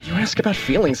ask about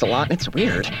feelings a lot, and it's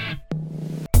weird.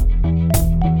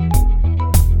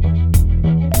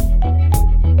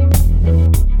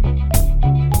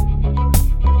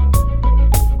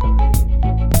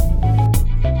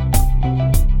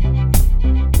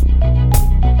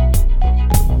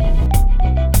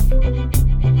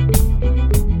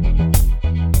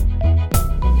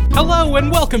 Hello and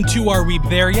welcome to Are We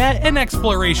There Yet? An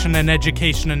exploration and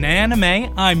education in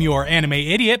anime. I'm your anime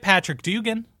idiot, Patrick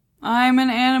Dugan. I'm an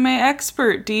anime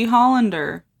expert, Dee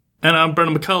Hollander. And I'm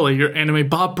Brennan McCulley, your anime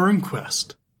Bob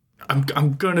Burnquist.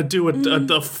 I'm gonna do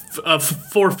a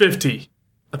 450.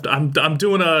 I'm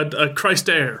doing a Christ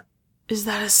Air. Is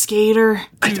that a skater?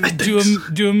 Do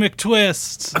a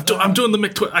McTwist. I'm doing the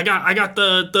McTwist. I got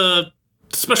the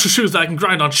special shoes that I can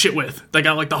grind on shit with. They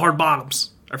got like the hard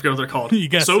bottoms. I forget what they're called. You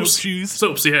got soaps? soap shoes?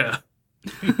 Soaps, yeah.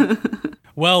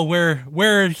 Well,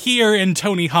 we're here in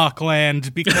Tony Hawk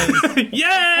Land because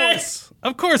Yes!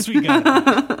 of course we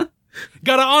gotta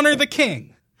honor the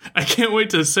king. I can't wait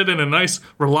to sit in a nice,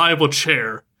 reliable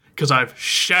chair because I've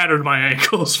shattered my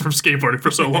ankles from skateboarding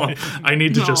for so long. I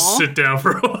need to just sit down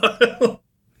for a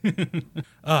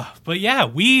while. But yeah,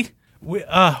 what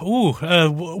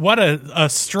a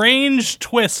strange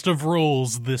twist of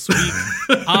rules this week.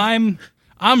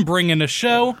 I'm bringing a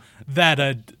show that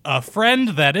a friend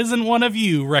that isn't one of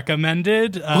you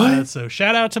recommended. So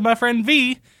shout out to my friend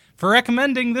V for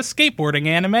recommending the skateboarding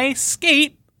anime,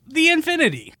 Skate the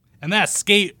Infinity. And that's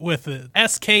Skate with a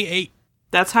SK8.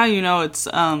 That's how you know it's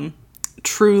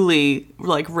truly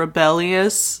like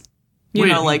rebellious. You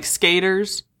know, like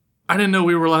skaters. I didn't know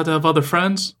we were allowed to have other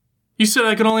friends. You said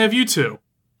I could only have you two.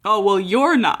 Oh, well,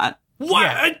 you're not. What?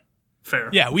 Yeah. Fair.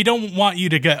 Yeah, we don't want you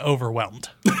to get overwhelmed.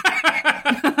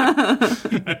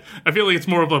 I feel like it's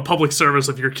more of a public service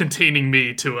if you're containing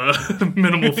me to a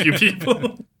minimal few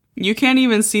people. You can't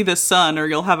even see the sun or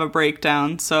you'll have a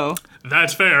breakdown, so...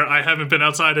 That's fair. I haven't been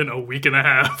outside in a week and a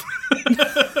half.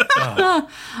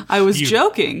 I was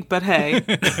joking, but hey.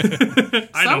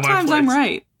 I know my Sometimes place. I'm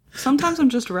right. Sometimes I'm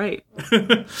just right.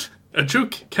 A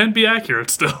joke can be accurate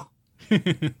still.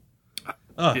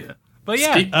 Yeah. But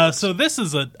yeah, so this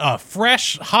is a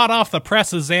fresh, hot off the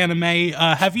presses anime.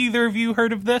 Have either of you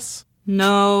heard of this?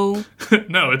 No.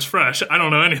 No, it's fresh. I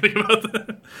don't know anything about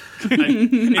that. It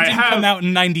did come out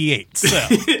in 98, so...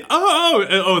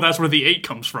 Oh, that's where the 8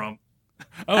 comes from.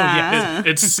 Oh, yeah.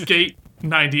 It's Skate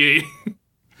 98.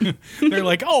 They're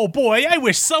like, oh boy, I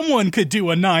wish someone could do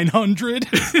a 900.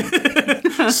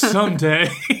 Someday.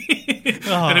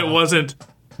 And it wasn't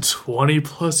 20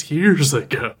 plus years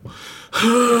ago.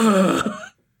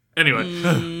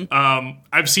 Anyway,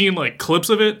 I've seen like clips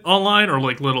of it online or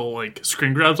like little like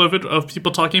screen grabs of it of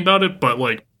people talking about it, but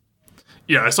like,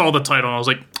 yeah, I saw the title and I was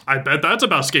like, I bet that's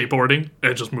about skateboarding.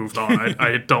 And it just moved on.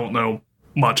 I don't know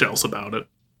much else about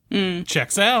it.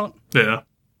 Checks out. Yeah.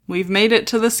 We've made it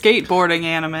to the skateboarding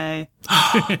anime.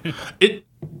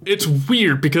 It's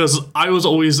weird because I was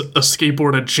always a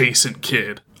skateboard adjacent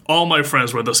kid. All my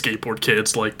friends were the skateboard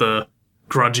kids, like the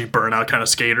grungy burnout kind of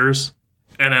skaters.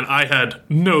 And then I had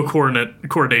no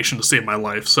coordination to save my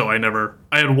life, so I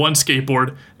had one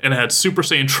skateboard, and it had Super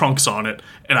Saiyan trunks on it,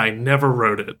 and I never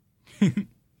rode it.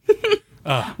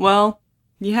 Well,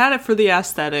 you had it for the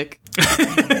aesthetic.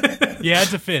 You had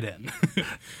to fit in.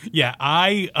 Yeah,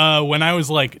 when I was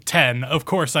like 10, of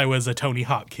course I was a Tony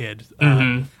Hawk kid.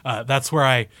 That's where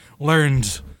I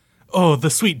learned... the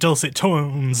sweet dulcet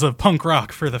tones of punk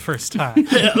rock for the first time.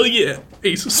 Hell yeah.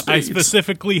 Ace of Spades. I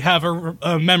specifically have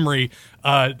a memory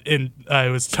it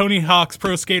was Tony Hawk's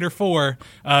Pro Skater 4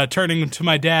 turning to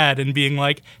my dad and being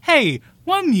like, hey,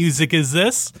 what music is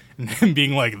this? And him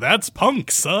being like, that's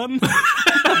punk, son. And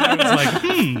I was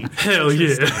like, Hell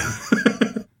yeah.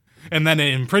 And then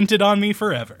it imprinted on me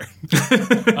forever.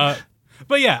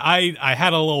 But yeah, I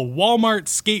had a little Walmart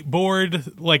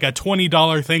skateboard, like a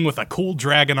 $20 thing with a cool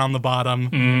dragon on the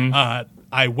bottom.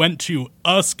 I went to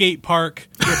a skate park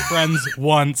with friends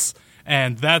once,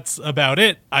 and that's about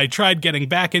it. I tried getting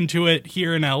back into it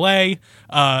here in LA,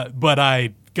 but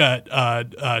I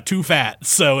got too fat,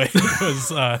 so it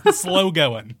was slow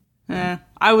going.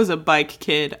 I was a bike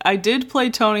kid. I did play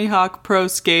Tony Hawk Pro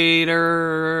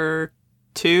Skater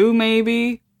 2,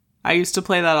 maybe. I used to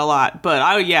play that a lot, but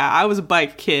I was a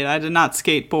bike kid. I did not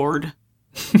skateboard.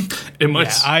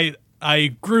 I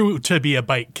grew to be a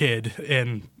bike kid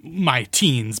in my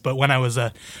teens, but when I was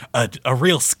a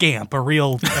real scamp, a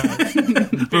real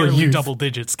barely double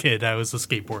digits kid, I was a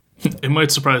skateboarder. It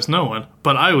might surprise no one,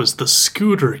 but I was the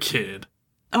scooter kid.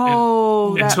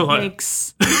 Oh, that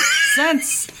makes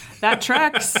sense. That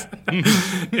tracks.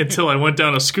 Until I went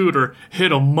down a scooter,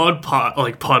 hit a mud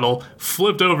puddle,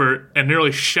 flipped over, and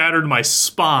nearly shattered my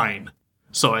spine.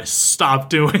 So I stopped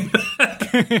doing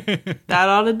that. That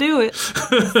ought to do it.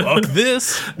 Fuck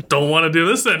this. Don't want to do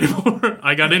this anymore.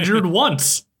 I got injured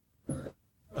once.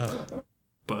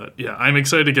 But yeah, I'm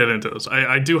excited to get into this.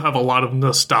 I do have a lot of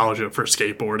nostalgia for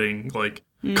skateboarding, like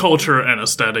culture and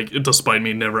aesthetic, despite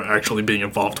me never actually being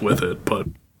involved with it. But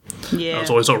I Yeah. was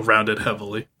always around it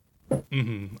heavily.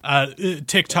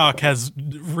 TikTok has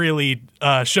really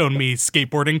shown me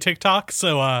skateboarding TikTok,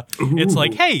 so it's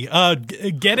like, hey,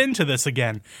 get into this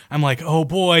again. I'm like, oh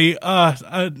boy,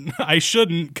 I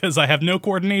shouldn't because I have no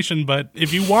coordination, but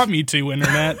if you want me to,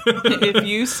 internet If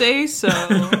you say so.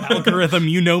 algorithm,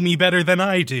 you know me better than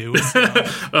I do. So.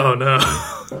 Oh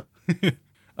no.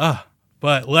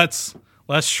 But let's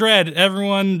shred,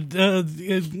 everyone. Get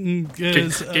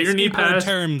your knee pads.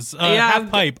 Terms. Yeah, Half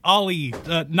pipe, ollie,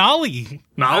 nollie.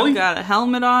 Nollie? Got a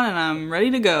helmet on and I'm ready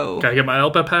to go. Gotta get my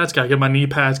elbow pads, gotta get my knee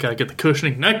pads, gotta get the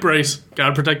cushioning. Neck brace,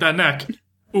 gotta protect that neck.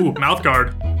 Ooh, mouth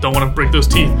guard. Don't want to break those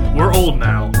teeth. We're old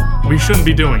now. We shouldn't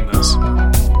be doing this.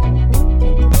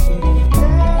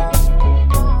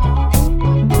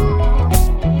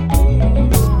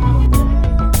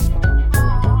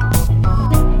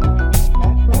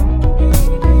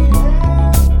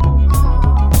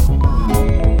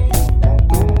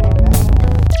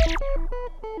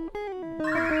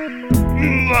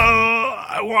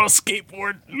 I want a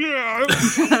skateboard.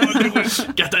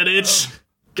 Got that itch.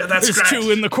 Got that There's scratch.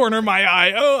 two in the corner of my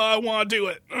eye. Oh, I want to do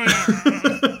it.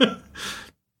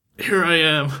 Here I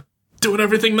am, doing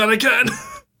everything that I can.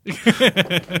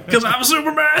 Because I'm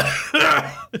Superman.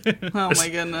 Oh my I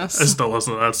goodness. still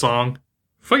listen to that song.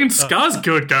 Fucking ska's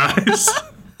good, guys.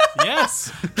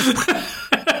 Yes.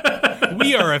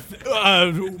 We are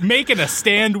making a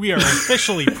stand. We are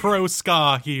officially pro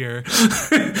ska here.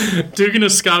 Duking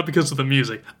is ska because of the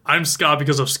music. I'm ska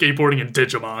because of skateboarding and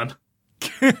Digimon.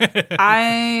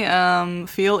 I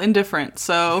feel indifferent,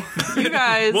 so you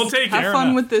guys We'll take it. have Fair fun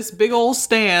enough. with this big old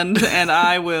stand, and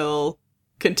I will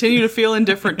continue to feel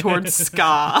indifferent towards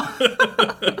ska.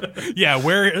 Yeah,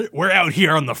 we're out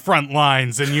here on the front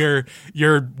lines, and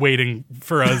you're waiting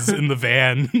for us in the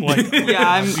van. Like,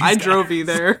 Yeah, I drove you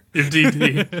there. You're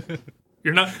DD.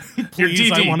 You're not. You're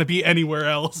please, I DD. want to be anywhere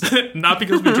else. Not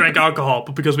because we drank alcohol,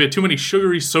 but because we had too many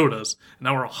sugary sodas, and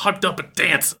now we're all hyped up and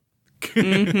dancing.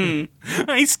 I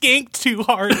skanked too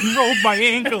hard and rolled my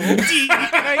ankle. Gee,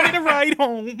 can I get a ride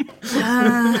home?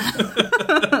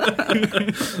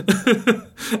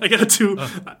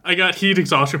 I got heat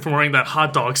exhaustion from wearing that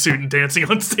hot dog suit and dancing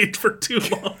on stage for too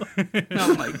long.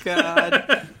 Oh my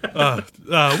god.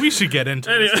 We should get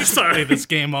into Anyway, this. We could sorry. play this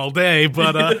game all day,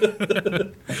 but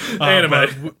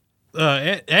Anime.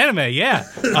 anime,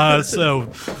 yeah.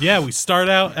 So yeah, we start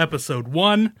out episode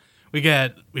 1. We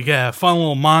get a fun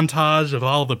little montage of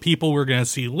all the people we're gonna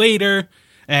see later,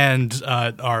 and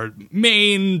our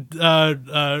main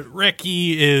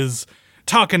Ricky is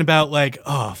talking about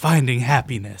finding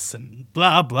happiness and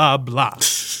blah blah blah.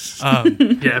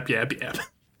 Yep.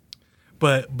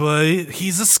 But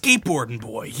he's a skateboarding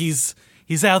boy. He's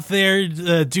out there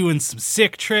doing some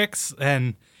sick tricks,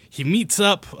 and he meets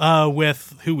up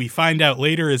with who we find out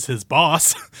later is his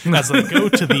boss as they go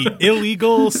to the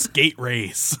illegal skate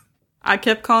race. I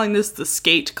kept calling this the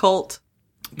skate cult.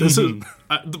 This is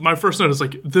my first note is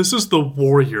this is the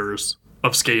Warriors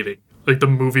of skating, like the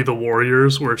movie The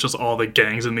Warriors, where it's just all the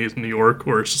gangs in New York,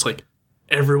 where it's just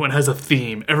everyone has a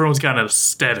theme, everyone's got an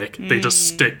aesthetic they just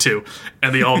stick to,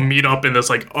 and they all meet up in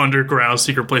this underground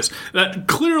secret place that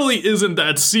clearly isn't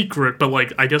that secret, but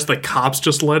I guess the cops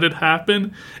just let it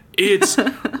happen. It's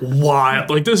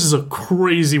wild. This is a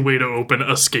crazy way to open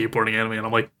a skateboarding anime, and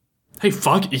I'm like, hey,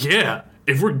 fuck yeah.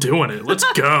 If we're doing it, let's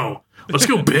go. Let's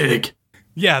go big.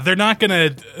 Yeah, they're not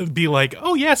gonna be like,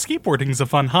 oh yeah, skateboarding's a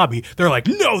fun hobby. They're like,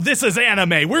 no, this is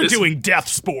anime. We're doing death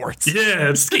sports. Yeah,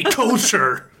 it's skate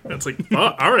culture. It's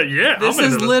all right, yeah. This I'm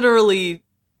is into literally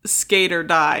skate or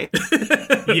die.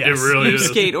 Yes. It really You is.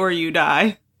 skate or you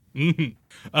die.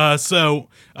 So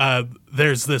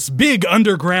there's this big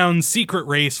underground secret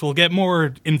race. We'll get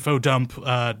more info dump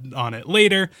on it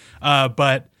later.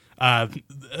 But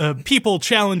people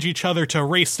challenge each other to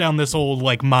race down this old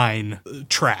mine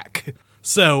track.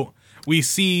 So we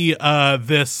see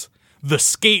the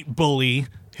skate bully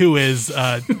who is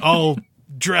all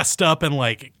dressed up in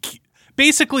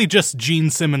basically just Gene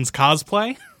Simmons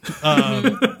cosplay.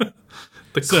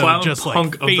 The So clown just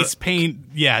punk of face the... paint,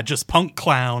 yeah, just punk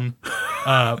clown.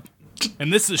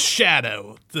 And this is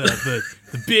Shadow, the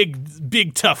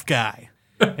big tough guy,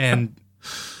 and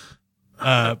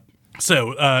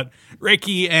So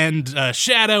Reiki and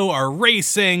Shadow are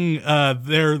racing.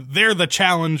 They're the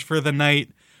challenge for the night.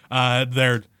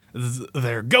 They're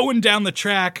going down the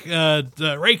track.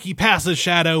 Reiki passes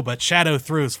Shadow, but Shadow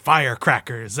throws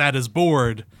firecrackers at his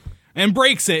board and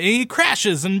breaks it. And he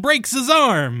crashes and breaks his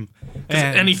arm.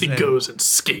 And Anything goes in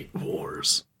Skate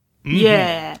Wars.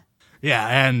 Yeah. Yeah,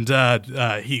 and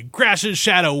he crashes,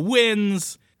 Shadow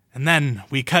wins, and then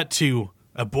we cut to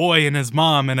a boy and his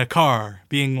mom in a car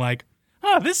being like,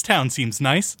 oh, this town seems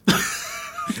nice.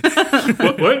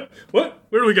 What?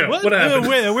 Where do we go? What happened?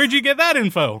 Where'd you get that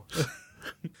info?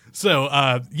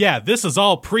 So, this is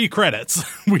all pre-credits.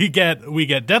 We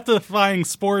get death-defying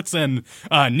sports and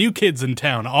new kids in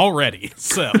town already.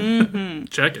 So,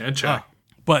 Check.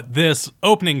 but this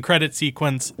opening credit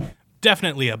sequence,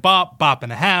 definitely a bop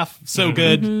and a half. So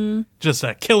good. Just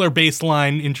a killer bass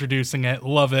line introducing it.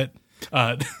 Love it.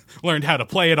 Learned how to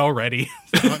play it already.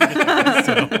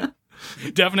 So,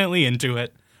 definitely into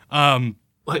it. I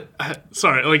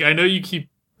know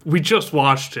we just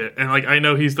watched it, and I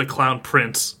know he's the clown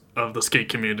prince of the skate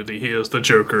community. He is the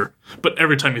Joker. But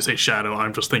every time you say Shadow,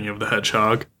 I'm just thinking of the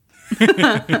Hedgehog.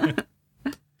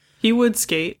 He would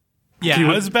skate. Yeah,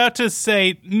 I was about to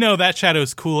say, no, that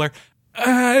Shadow's cooler.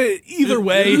 Either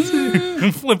way,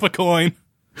 flip a coin.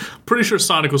 Pretty sure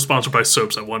Sonic was sponsored by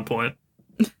soaps at one point.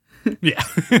 Yeah.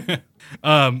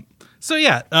 So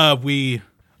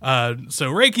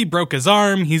Reiki broke his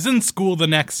arm. He's in school the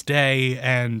next day,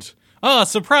 and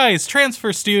surprise,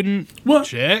 transfer student. What?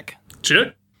 Chick.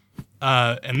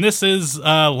 And this is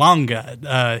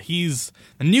Longa. He's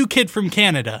a new kid from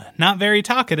Canada. Not very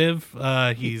talkative.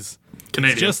 He's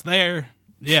Canadian. just there.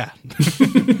 Yeah.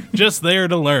 Just there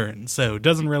to learn. So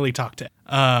doesn't really talk to.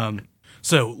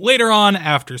 So later on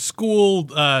after school,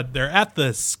 they're at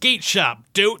the skate shop.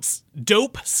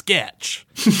 Dope Sketch.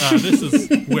 This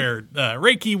is where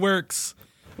Reiki works.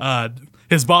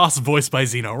 His boss, voiced by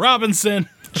Zeno Robinson.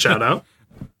 Shout out.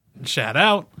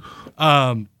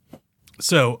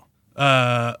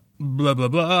 Blah, blah,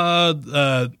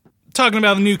 blah. Talking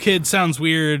about the new kid sounds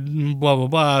weird, blah,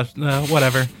 blah, blah,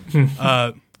 whatever.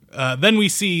 Then we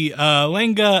see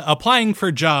Lenga applying for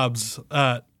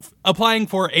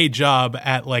a job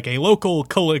at a local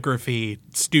calligraphy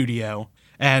studio.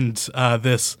 And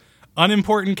this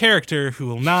unimportant character who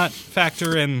will not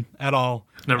factor in at all.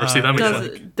 Never see them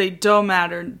again. They don't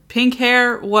matter. Pink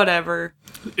hair, whatever.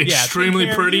 Extremely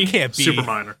pink hair, pretty, you can't be. super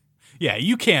minor. Yeah,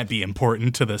 you can't be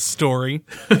important to this story.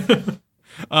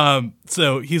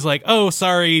 So he's like, oh,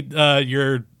 sorry,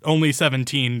 you're only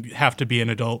 17, have to be an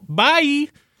adult. Bye!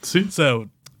 See? So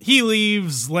he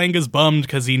leaves, Langa's bummed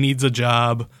because he needs a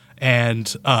job,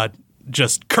 and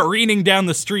just careening down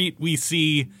the street, we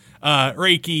see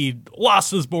Reiki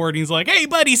lost his board, and he's like, hey,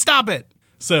 buddy, stop it!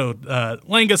 So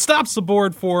Langa stops the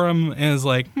board for him, and is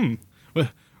like,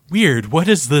 weird, what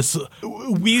is this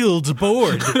wheeled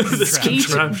board? Skate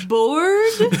board?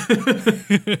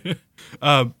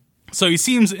 So he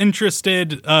seems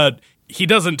interested. He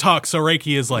doesn't talk, so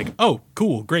Reiki is like, oh,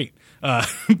 cool, great.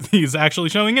 He's actually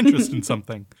showing interest in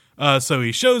something. So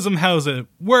he shows him how it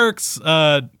works.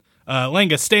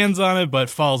 Langa stands on it, but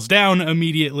falls down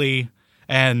immediately.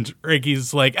 And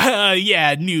Reiki's like,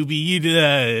 yeah,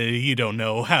 newbie, you don't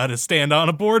know how to stand on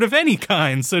a board of any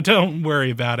kind, so don't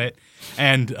worry about it.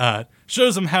 And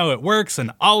shows him how it works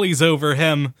and ollies over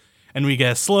him. And we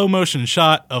get a slow motion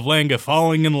shot of Langa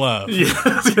falling in love. Yeah,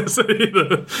 I was going to say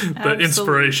the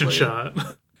inspiration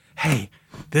shot. Hey,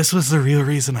 this was the real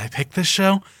reason I picked this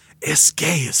show. It's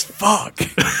gay as fuck.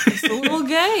 It's a little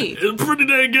gay. It's pretty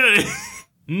dang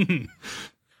gay.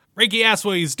 Reiki asks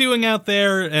what he's doing out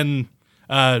there, and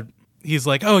he's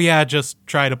like, oh yeah, just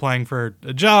tried applying for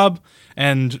a job.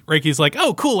 And Reiki's like,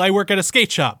 oh cool, I work at a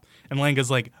skate shop. And Langa's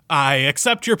like, I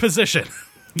accept your position.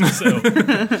 So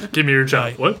give me your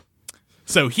job. What?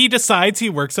 So he decides he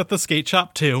works at the skate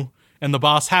shop too, and the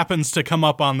boss happens to come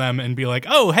up on them and be like,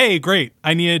 oh, hey, great,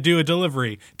 I need to do a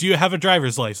delivery. Do you have a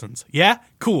driver's license? Yeah?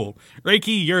 Cool.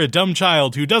 Reiki, you're a dumb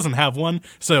child who doesn't have one,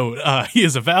 so he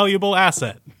is a valuable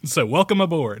asset. So welcome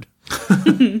aboard.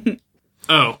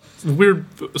 Oh, weird,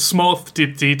 small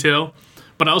detail,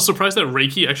 but I was surprised that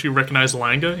Reiki actually recognized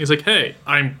Langa. He's like, hey,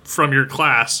 I'm from your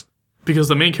class, because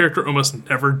the main character almost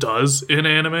never does in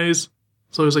animes.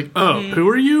 So I was like, oh, who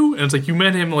are you? And it's like, you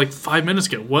met him 5 minutes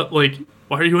ago. What, why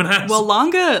are you an ass? Well,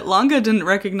 Langa didn't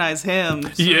recognize him.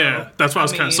 So, yeah, that's why I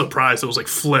was kind of surprised. It was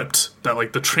flipped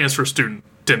that the transfer student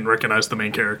didn't recognize the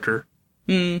main character.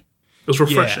 It was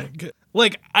refreshing. Yeah.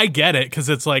 I get it, because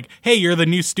it's hey, you're the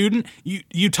new student.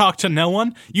 You talk to no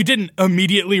one. You didn't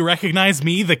immediately recognize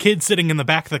me, the kid sitting in the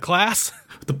back of the class.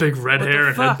 The big red hair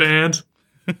and headband.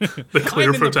 The clear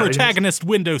I'm in the protagonist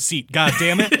window seat, God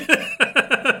damn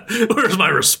it. Where's my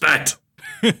respect?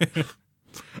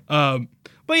 But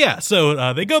yeah,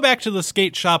 so they go back to the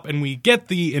skate shop and we get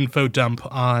the info dump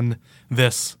on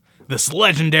this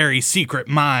legendary secret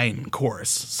mine course.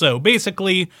 So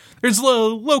basically, there's a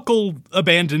local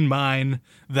abandoned mine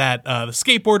that the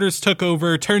skateboarders took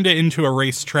over, turned it into a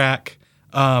racetrack.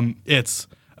 It's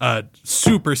a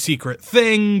super secret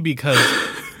thing because,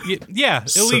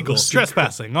 illegal,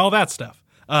 trespassing, all that stuff.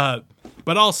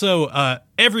 But also,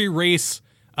 every race,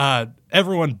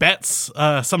 everyone bets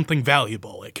something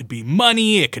valuable. It could be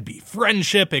money, it could be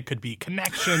friendship, it could be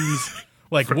connections,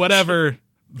 like whatever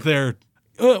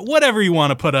whatever you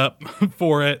want to put up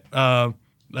for it,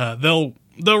 they'll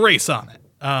race on it.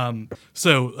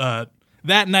 So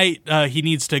that night, he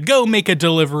needs to go make a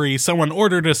delivery. Someone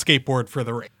ordered a skateboard for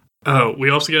the race. Oh, we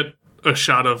also get a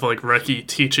shot of like Reki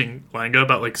teaching Lenga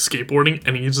about like skateboarding,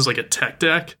 and he uses like a tech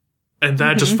deck. And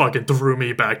that just fucking threw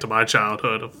me back to my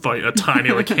childhood of like a tiny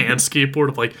like hand skateboard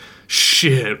of like,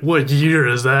 shit, what year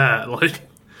is that? Like,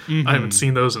 I haven't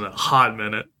seen those in a hot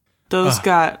minute. Those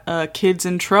got kids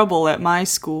in trouble at my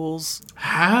schools.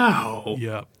 How?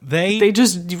 Yeah. They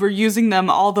just were using them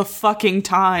all the fucking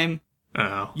time.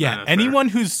 Oh, yeah, anyone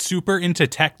who's super into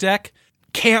tech deck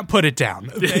can't put it down.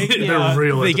 They're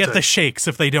real. They get the shakes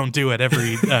if they don't do it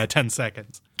every 10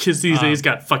 seconds. Kids these days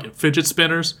got fucking fidget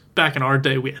spinners. Back in our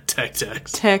day, we had tech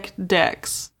decks. Tech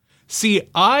decks. See,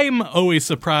 I'm always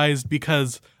surprised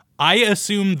because I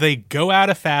assume they go out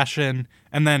of fashion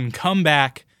and then come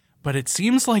back, but it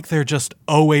seems like they're just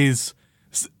always...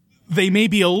 They may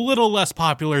be a little less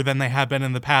popular than they have been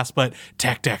in the past, but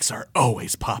tech decks are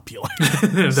always popular.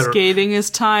 Skating is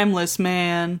timeless,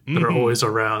 man. They're always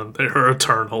around. They are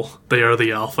eternal. They are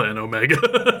the alpha and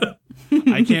omega.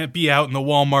 I can't be out in the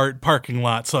Walmart parking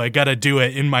lot, so I gotta do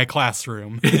it in my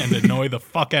classroom and annoy the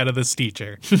fuck out of this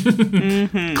teacher.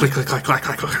 Click, click, click, click,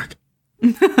 click, click.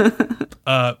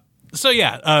 So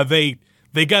yeah,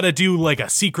 they gotta do like a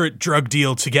secret drug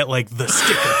deal to get like the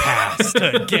sticker pass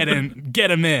to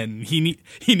get him in. He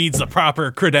needs the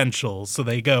proper credentials, so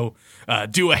they go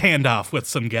do a handoff with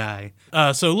some guy.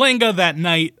 So Lenga that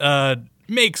night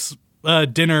makes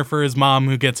dinner for his mom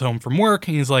who gets home from work,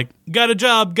 and he's like, got a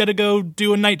job, gotta go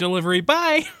do a night delivery,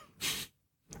 bye.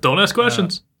 Don't ask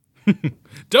questions.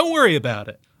 Don't worry about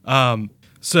it.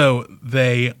 So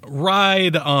they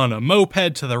ride on a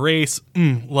moped to the race.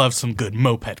 Love some good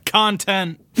moped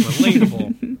content.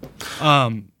 Relatable.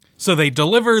 So they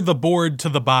deliver the board to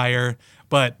the buyer,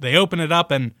 but they open it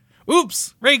up and,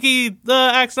 oops, Reiki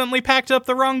accidentally packed up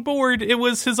the wrong board. It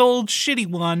was his old shitty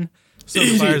one. So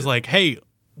the buyer's like, hey,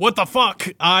 what the fuck?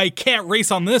 I can't race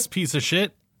on this piece of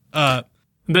shit.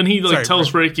 Then he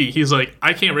tells Reiki, he's like,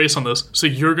 I can't race on this, so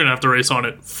you're going to have to race on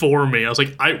it for me. I was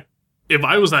like, if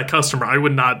I was that customer, I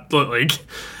would not, like,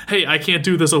 hey, I can't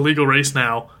do this illegal race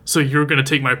now, so you're going to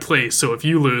take my place. So if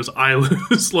you lose, I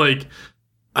lose. Like,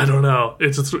 I don't know.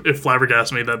 It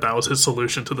flabbergasted me that was his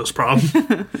solution to this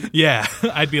problem. Yeah,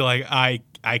 I'd be like, I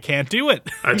can't do it.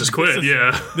 I just quit,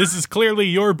 This is clearly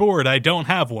your board. I don't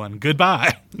have one.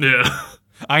 Goodbye. Yeah.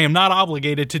 I am not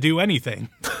obligated to do anything.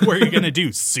 What are you going to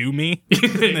do? Sue me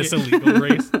in this illegal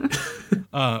race?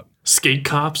 Skate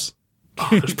cops? Oh,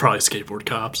 there's probably skateboard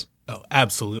cops. Oh,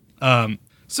 absolutely.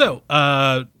 So,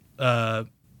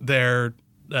 their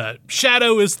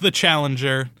Shadow is the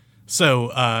challenger.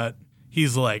 So,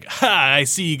 he's like, I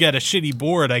see you got a shitty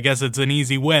board. I guess it's an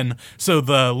easy win. So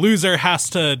the loser has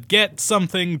to get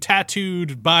something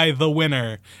tattooed by the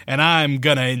winner. And I'm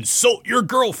gonna insult your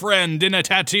girlfriend in a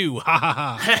tattoo. Ha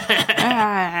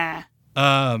ha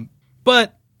ha.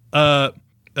 But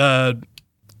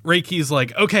Reiki's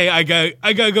like, okay, I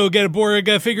gotta go get a board. I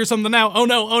gotta figure something out. Oh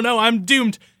no, I'm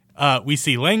doomed. We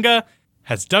see Lenga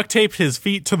has duct taped his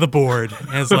feet to the board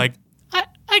and is like,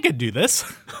 I could do this.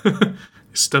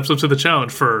 He steps up to the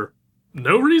challenge for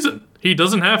no reason. He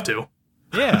doesn't have to.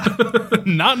 Yeah.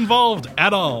 Not involved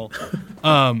at all.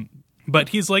 But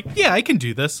he's like, yeah, I can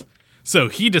do this. So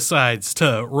he decides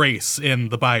to race in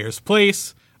the buyer's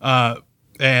place.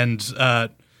 And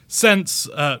since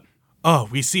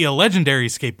we see a legendary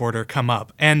skateboarder come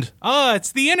up. And,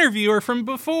 it's the interviewer from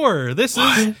before. This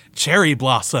is Cherry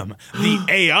Blossom, the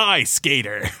AI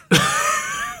skater.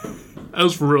 I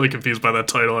was really confused by that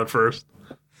title at first.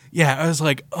 Yeah, I was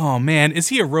like, oh man, is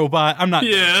he a robot? I'm not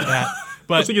sure that.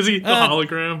 But I was like, is he a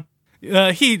hologram?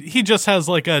 He just has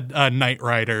like a Knight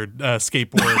Rider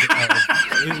skateboard.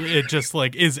 It just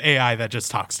like is AI that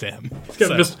just talks to him. He's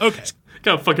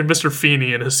got fucking Mr.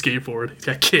 Feeney in his skateboard. He's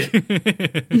got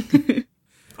Kit.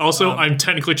 Also, I'm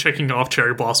technically checking off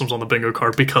cherry blossoms on the bingo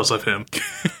card because of him.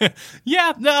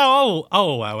 Yeah, no, I'll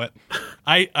allow it.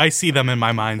 I see them in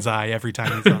my mind's eye every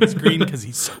time he's on screen because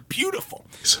he's so beautiful.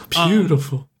 So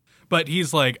beautiful. But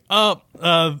he's like, I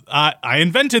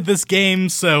invented this game,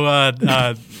 so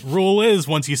rule is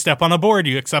once you step on a board,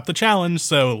 you accept the challenge,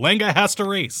 so Lenga has to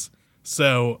race.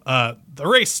 So the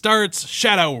race starts,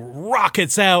 Shadow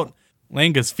rockets out,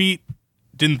 Lenga's feet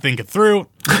didn't think it through,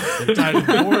 they're tied to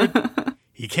the board,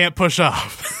 he can't push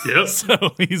off. Yep.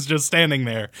 So he's just standing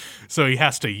there. So he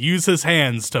has to use his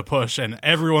hands to push, and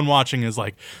everyone watching is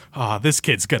like, oh, this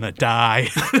kid's gonna die.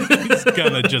 He's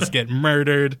gonna just get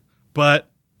murdered. But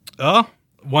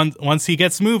once he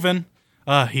gets moving,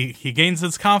 he gains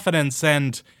his confidence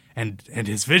and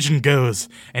his vision goes,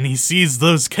 and he sees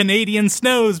those Canadian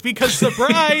snows because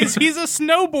surprise, he's a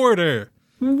snowboarder.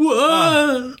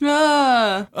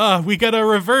 Ah. We got a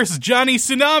reverse Johnny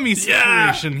Tsunami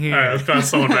situation here. All right, let's glad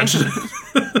someone mentioned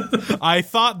it. I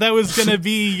thought that was gonna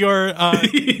be your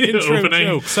intro Opening.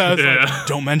 joke, so I was like,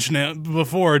 don't mention it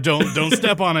before, don't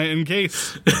step on it in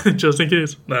case. Just in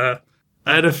case. Nah.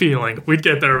 I had a feeling we'd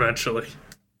get there eventually.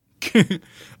 He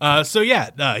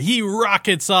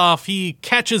rockets off, he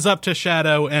catches up to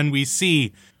Shadow, and we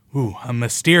see, a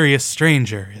mysterious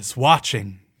stranger is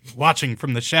watching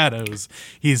from the shadows.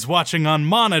 He's watching on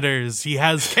monitors. He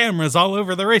has cameras all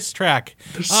over the racetrack.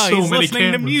 There's He's so many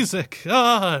listening to cameras. music.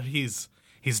 He's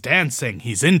dancing.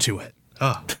 He's into it.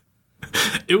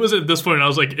 It was at this point I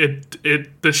was like,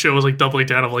 this show was like doubling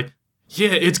down of like,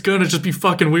 yeah, it's gonna just be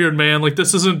fucking weird, man. Like,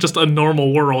 this isn't just a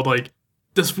normal world. Like,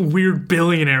 this weird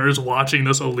billionaire is watching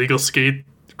this illegal skate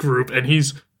group, and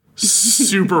he's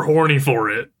super horny for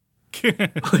it.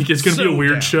 Like, it's gonna be a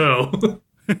weird show.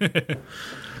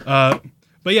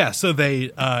 But yeah, so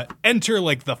they enter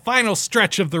like the final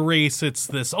stretch of the race. It's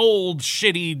this old,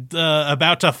 shitty,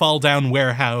 about to fall down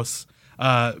warehouse.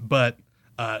 But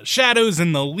Shadow's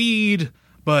in the lead,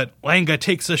 but Lenga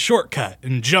takes a shortcut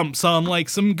and jumps on like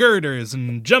some girders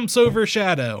and jumps over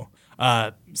Shadow.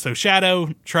 So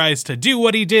Shadow tries to do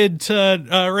what he did to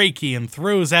Reiki and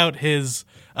throws out his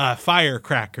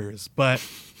firecrackers, but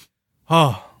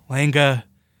Lenga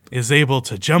is able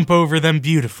to jump over them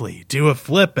beautifully, do a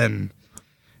flip, and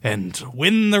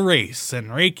win the race, and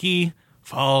Reiki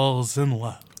falls in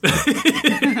love.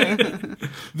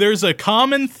 There's a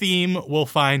common theme we'll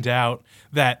find out,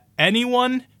 that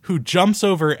anyone who jumps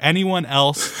over anyone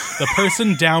else, the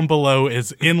person down below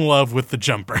is in love with the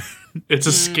jumper. It's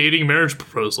a skating marriage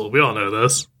proposal. We all know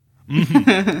this.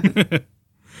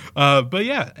 But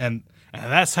yeah, and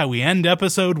that's how we end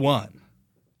episode 1.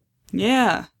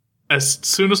 Yeah. As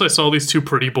soon as I saw these two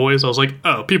pretty boys, I was like,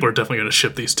 oh, people are definitely going to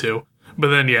ship these two. But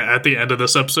then, yeah, at the end of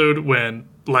this episode, when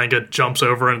Lenga jumps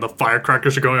over and the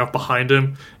firecrackers are going off behind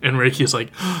him, and Reiki's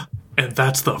like, and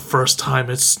that's the first time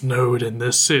it snowed in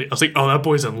this city. I was like, oh, that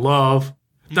boy's in love.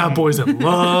 That boy's in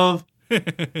love.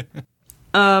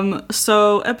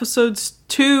 So episodes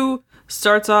 2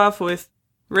 starts off with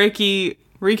Reiki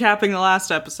recapping the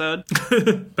last episode.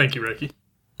 Thank you, Reiki.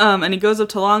 And he goes up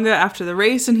to Longa after the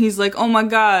race, and he's like, oh my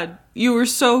god, you were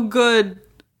so good.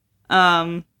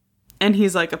 And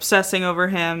he's like obsessing over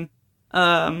him.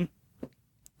 What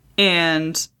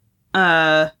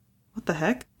the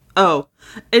heck? Oh,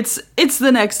 it's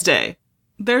the next day.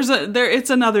 It's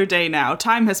another day now.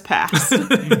 Time has passed.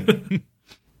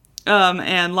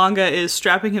 And Longa is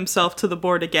strapping himself to the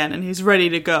board again, and he's ready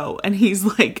to go. And he's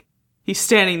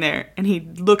standing there, and he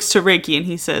looks to Reiki, and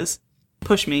he says,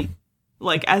 push me.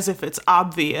 Like, as if it's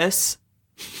obvious.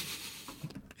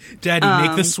 Daddy,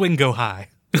 make the swing go high.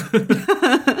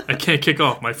 I can't kick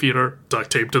off. My feet are duct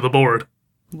taped to the board.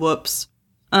 Whoops.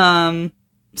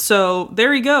 So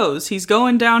there he goes. He's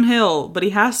going downhill, but he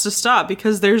has to stop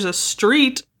because there's a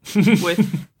street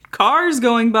with cars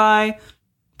going by,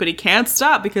 but he can't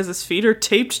stop because his feet are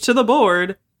taped to the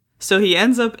board. So he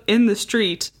ends up in the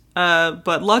street,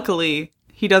 but luckily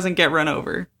he doesn't get run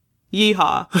over.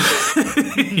 Yeehaw.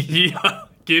 Yeah,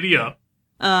 giddy up.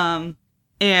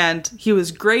 And he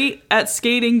was great at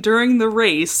skating during the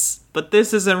race, but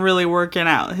this isn't really working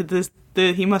out.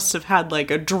 He must have had like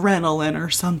adrenaline or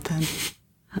something.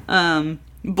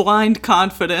 Blind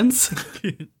confidence.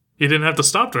 He didn't have to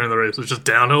stop during the race. It was just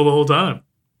downhill the whole time.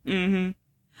 Mm-hmm.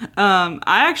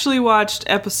 I actually watched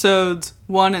episodes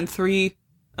 1 and 3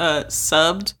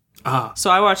 subbed.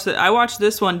 So I watched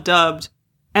this one dubbed,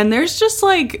 and there's just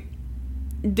like,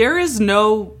 there is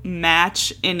no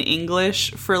match in English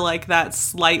for like that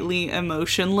slightly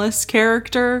emotionless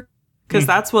character, because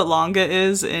that's what Longa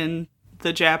is in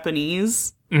the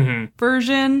Japanese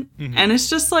version. And it's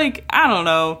just like, I don't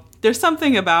know, There's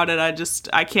something about it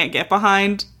I can't get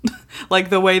behind. Like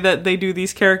the way that they do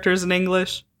these characters in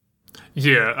English.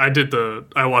 Yeah,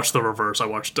 I watched the reverse. I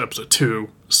watched episode 2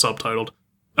 subtitled.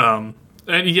 And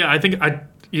yeah,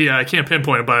 I can't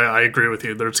pinpoint it, but I agree with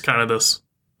you. There's kind of this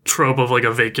trope of like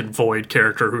a vacant void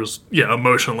character who's,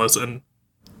 emotionless. And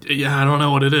yeah, I don't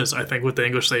know what it is. I think with the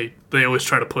English, they always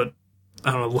try to put,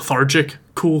 I don't know, lethargic,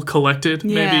 cool, collected,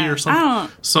 maybe, or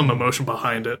something. Some emotion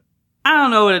behind it. I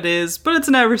don't know what it is, but it's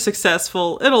never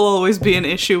successful. It'll always be an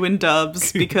issue in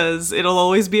dubs because it'll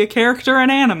always be a character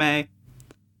in anime.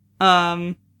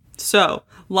 So,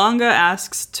 Longa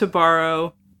asks to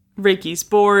borrow Reiki's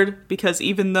board because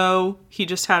even though he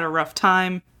just had a rough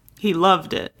time, he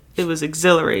loved it. It was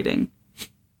exhilarating.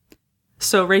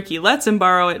 So Reiki lets him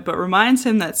borrow it, but reminds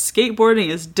him that skateboarding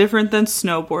is different than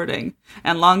snowboarding.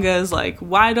 And Longa is like,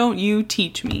 why don't you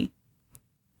teach me?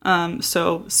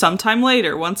 So sometime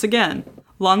later, once again,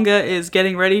 Longa is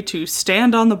getting ready to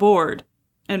stand on the board.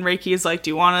 And Reiki is like,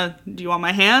 do you want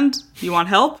my hand? Do you want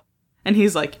help? And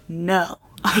he's like, no,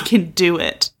 I can do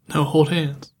it. No, hold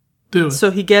hands. Do it. So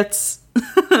he gets,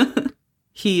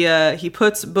 he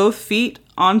puts both feet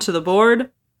onto the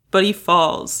board, but he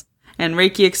falls. And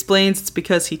Reiki explains it's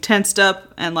because he tensed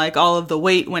up and like all of the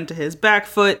weight went to his back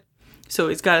foot. So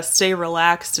he's got to stay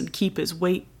relaxed and keep his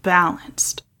weight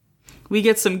balanced. We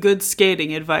get some good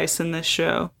skating advice in this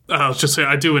show. I was just saying,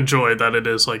 I do enjoy that it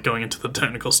is like going into the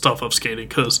technical stuff of skating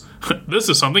because this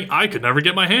is something I could never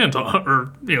get my hand on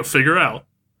or, figure out.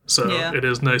 So It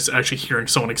is nice actually hearing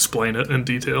someone explain it in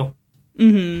detail.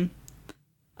 Mm-hmm.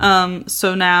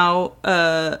 So now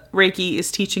Reiki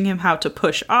is teaching him how to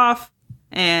push off,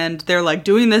 and they're like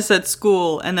doing this at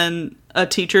school, and then a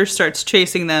teacher starts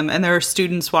chasing them, and there are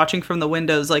students watching from the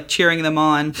windows, like cheering them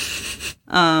on.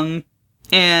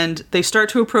 And they start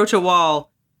to approach a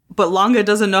wall, but Longa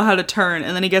doesn't know how to turn,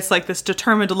 and then he gets like this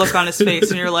determined look on his face,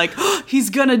 and you're like, oh, he's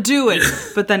gonna do it,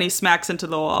 but then he smacks into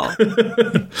the wall.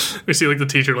 We see like the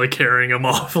teacher like carrying him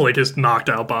off like his knocked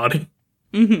out body.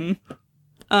 Mm-hmm.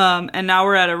 And now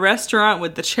we're at a restaurant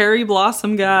with the cherry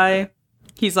blossom guy.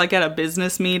 He's like at a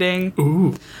business meeting.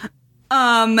 Ooh.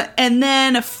 And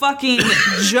then fucking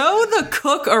Joe the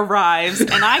cook arrives,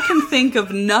 and I can think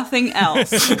of nothing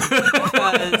else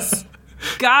because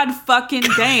God fucking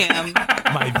damn.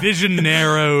 My vision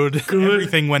narrowed.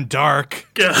 Everything went dark.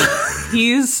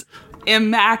 He's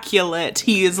immaculate.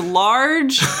 He is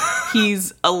large.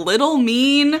 He's a little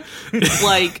mean.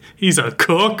 Like, he's a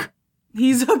cook.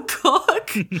 He's a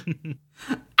cook.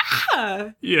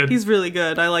 Yeah. He's really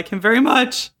good. I like him very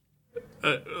much.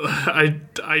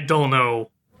 I don't know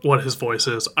what his voice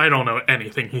is. I don't know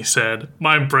anything he said.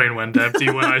 My brain went empty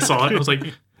when I saw it. I was like,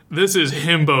 this is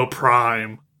Himbo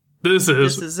Prime. This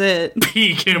is it.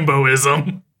 Peak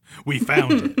Himboism. We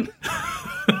found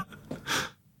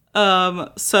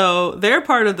it. So they're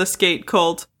part of the skate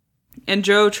cult, and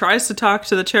Joe tries to talk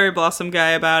to the cherry blossom guy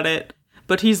about it,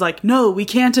 but he's like, no, we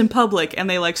can't in public, and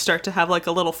they like start to have like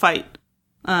a little fight.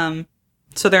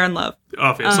 So they're in love.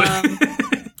 Obviously.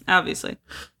 Obviously.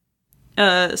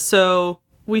 So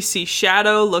we see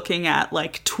Shadow looking at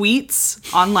like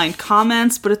tweets, online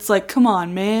comments, but it's like, come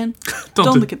on, man.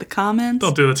 Don't look at the comments.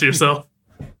 Don't do that to yourself.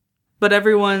 But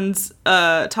everyone's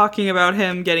talking about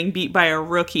him getting beat by a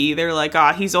rookie. They're like,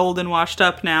 he's old and washed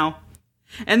up now.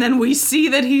 And then we see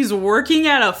that he's working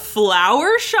at a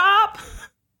flower shop,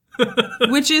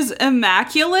 which is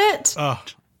immaculate.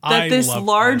 That this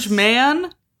large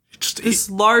man, this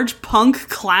large punk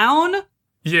clown.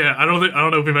 Yeah, I don't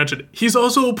know if we mentioned it. He's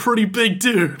also a pretty big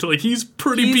dude. Like, he's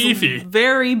pretty beefy.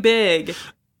 Very big.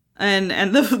 And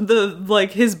the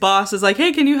like his boss is like,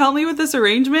 hey, can you help me with this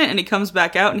arrangement? And he comes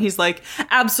back out and he's like,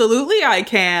 absolutely I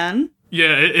can.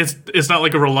 Yeah, it's not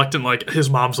like a reluctant, like, his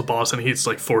mom's a boss and he's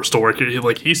like forced to work here.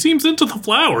 Like, he seems into the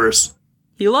flowers.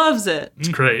 He loves it. It's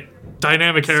great.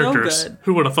 Dynamic characters. So good.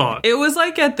 Who would have thought? It was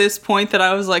like at this point that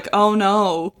I was like, oh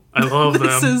no. I love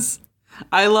them.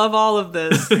 I love all of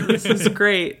this. This is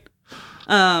great.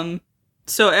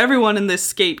 So everyone in this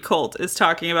skate cult is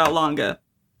talking about Longa.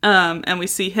 And we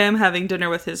see him having dinner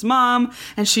with his mom,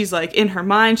 and she's like, in her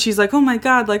mind, she's like, oh my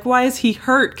god, like, why is he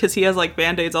hurt? Because he has like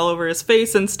band-aids all over his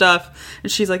face and stuff.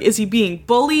 And she's like, is he being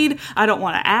bullied? I don't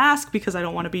want to ask because I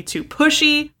don't want to be too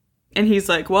pushy. And he's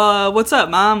like, well, what's up,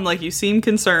 mom? Like, you seem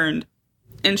concerned.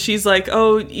 And she's like,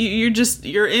 oh,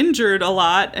 you're injured a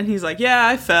lot. And he's like, yeah,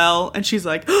 I fell. And she's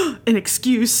like, an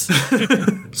excuse.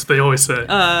 So they always say.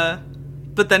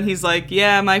 But then he's like,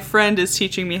 yeah, my friend is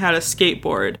teaching me how to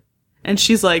skateboard. And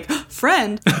she's like,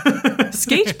 friend?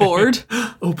 Skateboard?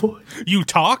 Oh boy. You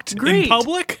talked Great. in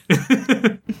public?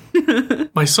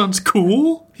 My son's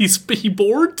cool? He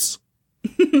boards?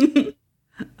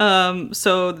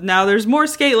 So now there's more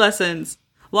skate lessons.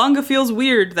 Longa feels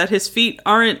weird that his feet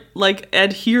aren't, like,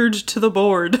 adhered to the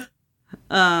board.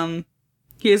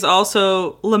 He is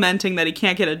also lamenting that he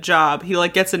can't get a job. He,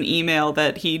 like, gets an email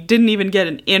that he didn't even get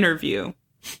an interview.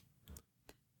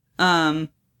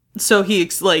 So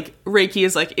Reiki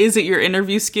is like, is it your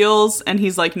interview skills? And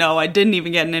he's like, no, I didn't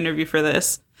even get an interview for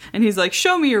this. And he's like,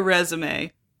 show me your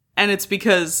resume. And it's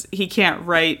because he can't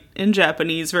write in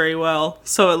Japanese very well,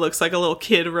 so it looks like a little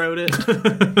kid wrote it.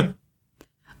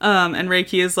 And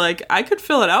Reiki is like, I could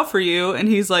fill it out for you. And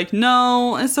he's like,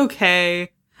 no, it's okay.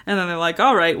 And then they're like,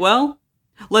 all right, well,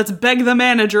 let's beg the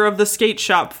manager of the skate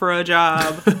shop for a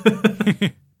job.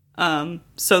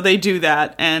 So they do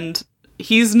that, and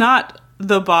he's not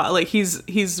the boss. Like, he's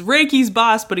Reiki's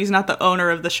boss, but he's not the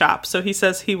owner of the shop. So he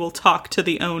says he will talk to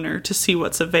the owner to see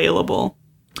what's available.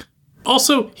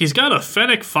 Also, he's got a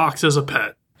fennec fox as a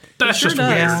pet. That's He sure just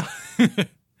does. weird.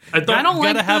 I don't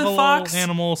like Gotta have the a fox. little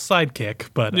animal sidekick,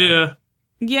 but Yeah.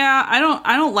 Yeah, I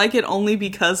don't like it only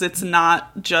because it's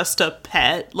not just a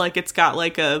pet. Like, it's got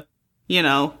like a,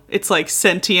 it's like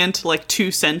sentient, like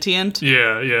too sentient.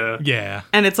 Yeah. yeah.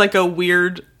 And it's like a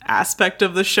weird aspect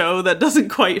of the show that doesn't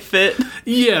quite fit.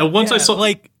 Yeah, once I saw...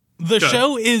 like the Go ahead.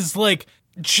 show is like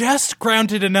just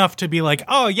grounded enough to be like,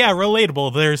 oh yeah,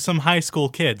 relatable. There's some high school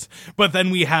kids, but then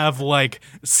we have like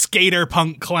skater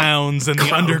punk clowns and the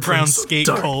Clown underground Prince of skate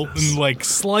cult Darkness. and like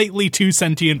slightly too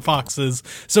sentient foxes.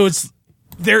 So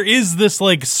there is this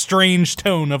like strange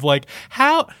tone of like,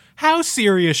 how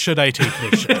serious should I take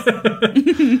this show?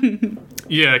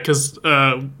 Yeah, because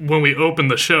when we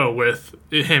opened the show with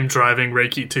him driving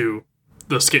Reiki to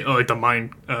the skate, like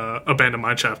the abandoned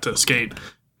mine shaft to skate,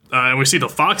 and we see the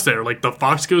fox there, like the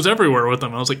fox goes everywhere with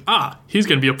him. I was like, he's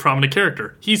gonna be a prominent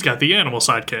character. He's got the animal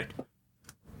sidekick.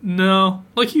 No,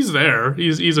 like he's there.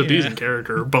 He's a decent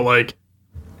character, but like,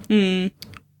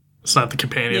 it's not the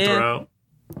companion throughout.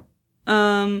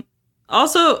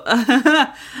 Also,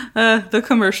 the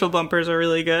commercial bumpers are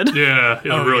really good. Yeah,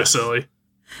 really yes. silly.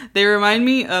 They remind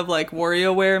me of like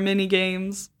WarioWare mini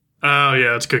games. Oh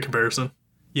yeah, it's a good comparison.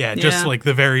 Yeah, just Yeah. like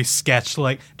the very sketch,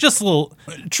 like just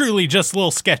truly just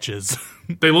little sketches.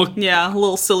 They look. Yeah,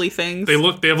 little silly things.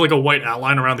 They have like a white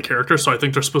outline around the character, so I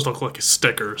think they're supposed to look like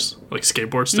stickers, like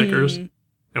skateboard stickers. And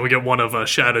we get one of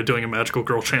Shadow doing a magical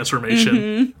girl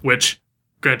transformation, which,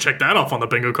 gonna check that off on the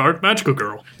bingo card. Magical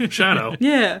girl, Shadow.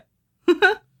 Yeah.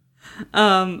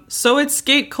 So it's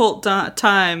skate cult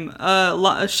time.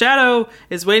 Shadow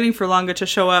is waiting for Longa to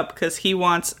show up because he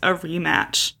wants a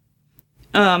rematch.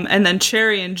 And then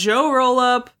Cherry and Joe roll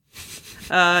up,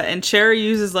 and Cherry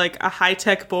uses like a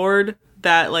high-tech board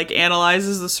that like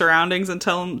analyzes the surroundings and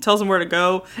tells him where to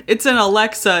go. It's an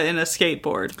Alexa in a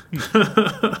skateboard.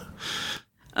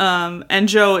 And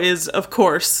Joe is, of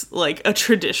course, like a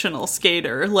traditional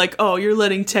skater. Like, oh, you're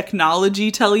letting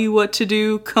technology tell you what to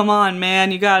do? Come on,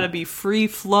 man, you gotta be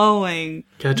free-flowing.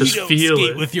 Can't just you don't feel skate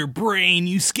it. with your brain,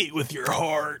 you skate with your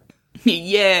heart.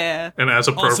 Yeah. And as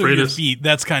Also appropriate your as feet,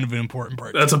 that's kind of an important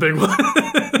part. that's a big one.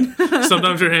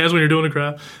 Sometimes your hands when you're doing a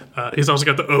craft. He's also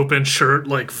got the open shirt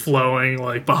like flowing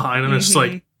like behind him. It's just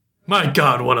like, my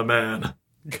God, what a man.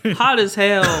 Hot as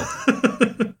hell.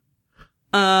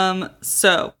 And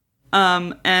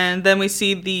then we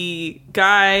see the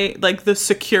guy, like the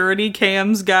security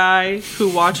cams guy who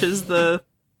watches the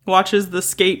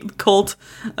skate cult.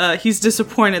 He's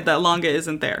disappointed that Longa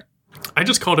isn't there. I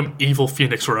just called him Evil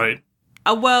Phoenix Wright.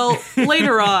 Well,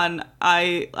 later on,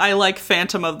 I like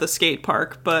Phantom of the Skate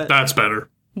Park, but That's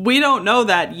better. we don't know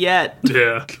that yet.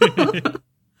 Yeah.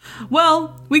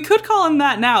 Well, we could call him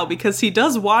that now because he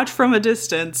does watch from a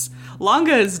distance.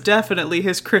 Longa is definitely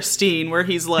his Christine, where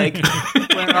he's like,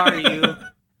 where are you,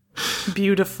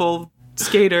 beautiful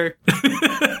skater?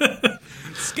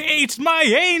 Skate, my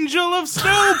angel of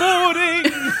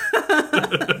snowboarding!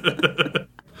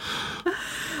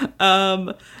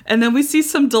 And then we see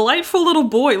some delightful little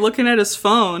boy looking at his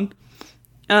phone.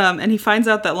 And he finds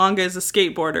out that Longa is a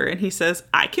skateboarder, and he says,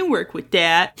 I can work with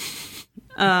that.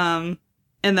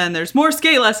 And then there's more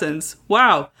skate lessons.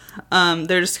 Wow.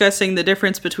 They're discussing the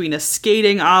difference between a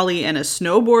skating ollie and a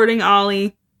snowboarding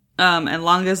ollie. And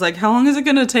Longa's like, how long is it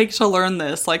going to take to learn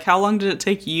this? Like, how long did it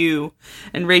take you?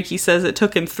 And Reiki says it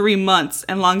took him 3 months.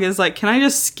 And Longa's like, can I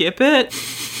just skip it?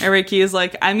 And Reiki is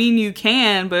like, I mean, you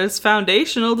can, but it's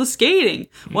foundational to skating.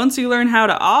 Once you learn how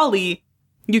to ollie,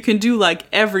 you can do, like,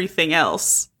 everything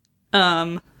else.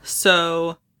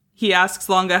 So he asks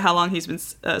Longa how long he's been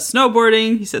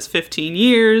snowboarding. He says 15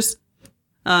 years.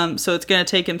 So it's going to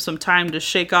take him some time to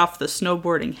shake off the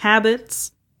snowboarding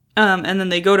habits. And then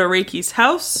they go to Reiki's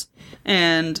house,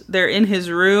 and they're in his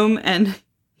room, and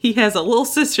he has a little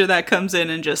sister that comes in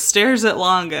and just stares at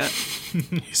Longa.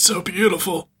 He's so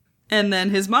beautiful. And then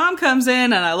his mom comes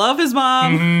in, and I love his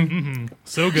mom.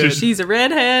 So good. She's a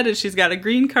redhead, and she's got a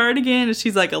green cardigan, and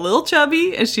she's like a little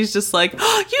chubby, and she's just like,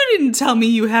 oh, you didn't tell me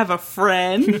you have a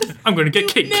friend. I'm going to get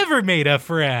cake. Never made a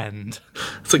friend.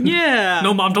 It's like, Yeah.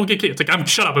 no, Mom, don't get cake. It's like,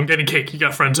 shut up, I'm getting cake. You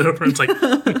got friends over. It's like,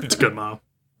 it's good, Mom.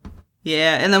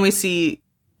 Yeah, and then we see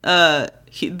the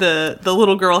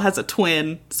little girl has a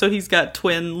twin, so he's got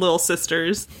twin little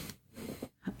sisters.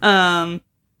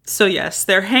 So yes,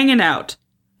 they're hanging out.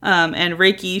 And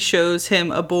Reiki shows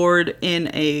him a board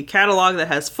in a catalog that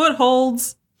has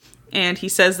footholds, and he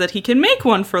says that he can make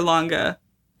one for Longa.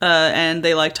 And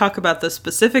they talk about the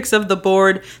specifics of the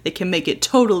board. They can make it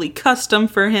totally custom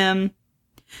for him.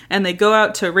 And they go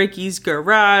out to Reiki's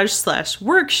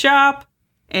garage/workshop,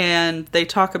 and they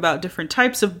talk about different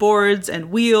types of boards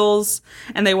and wheels,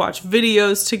 and they watch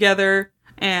videos together.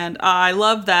 And I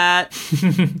love that.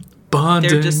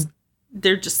 Bonding.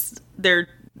 They're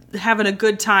having a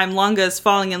good time. Longa is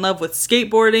falling in love with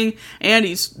skateboarding, and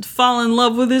he's falling in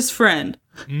love with his friend.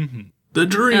 The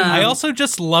dream. I also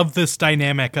just love this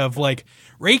dynamic of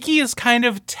Reiki is kind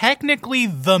of technically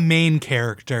the main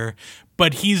character,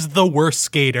 but he's the worst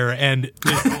skater and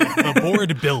is the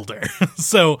board builder.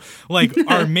 So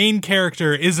our main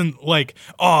character isn't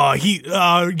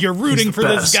you're rooting for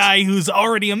this guy who's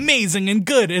already amazing and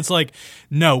good. It's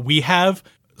no, we have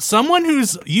someone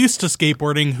who's used to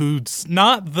skateboarding who's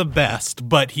not the best,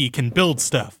 but he can build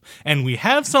stuff. And we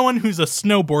have someone who's a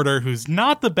snowboarder who's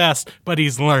not the best, but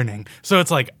he's learning. So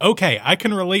it's okay, I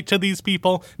can relate to these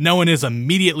people. No one is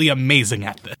immediately amazing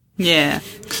at this. Yeah.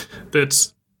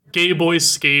 That's gay boys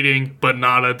skating, but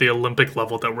not at the Olympic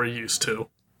level that we're used to.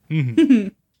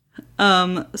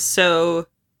 So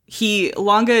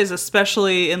Longa is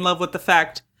especially in love with the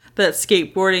fact that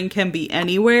skateboarding can be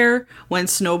anywhere when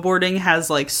snowboarding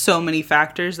has so many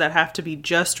factors that have to be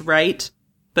just right.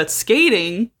 But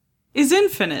skating is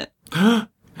infinite. The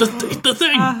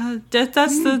thing.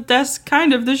 That's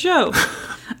kind of the show.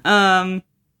 And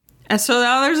so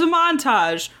now there's a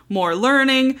montage. More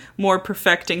learning, more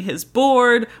perfecting his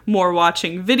board, more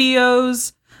watching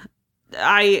videos.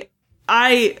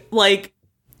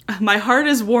 My heart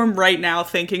is warm right now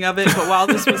thinking of it, but while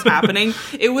this was happening,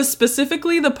 it was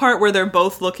specifically the part where they're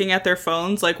both looking at their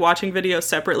phones, watching videos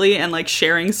separately and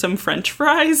sharing some French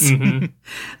fries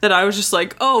that I was just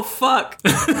oh fuck.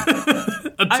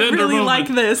 I really moment. like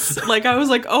this. I was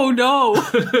oh no.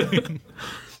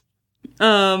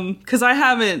 Cause I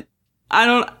haven't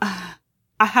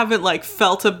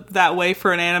felt that way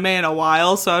for an anime in a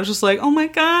while, so I was just oh my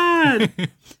god.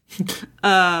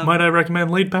 Might I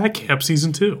recommend Laid Back Camp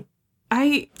Season 2?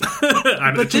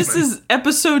 But this is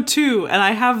episode 2, and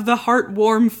I have the heart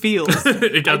warm feels.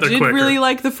 It got there quicker. I did really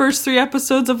like the first 3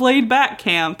 episodes of Laid Back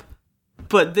Camp,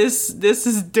 but this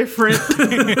is different.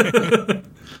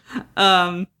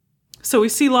 So we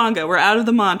see Longa. We're out of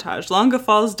the montage. Longa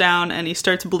falls down, and he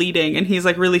starts bleeding, and he's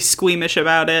really squeamish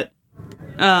about it.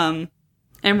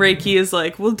 And Reiki is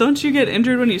well, don't you get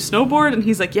injured when you snowboard? And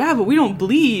he's yeah, but we don't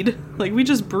bleed. We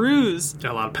just bruise.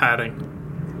 Got a lot of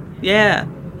padding. Yeah.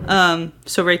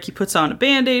 So Reiki puts on a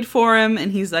Band-Aid for him,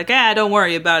 and he's don't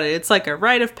worry about it. It's a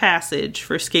rite of passage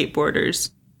for skateboarders.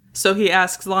 So he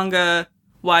asks Longa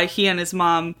why he and his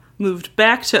mom moved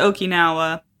back to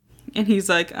Okinawa. And he's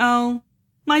oh,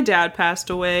 my dad passed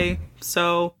away,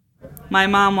 so my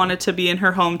mom wanted to be in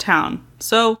her hometown.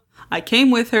 So I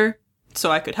came with her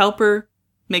so I could help her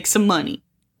make some money.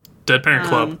 Dead Parent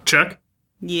Club. Check.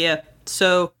 Yeah.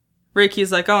 So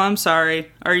Reiki's oh, I'm sorry.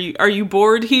 Are you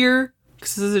bored here?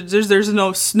 Because there's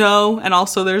no snow, and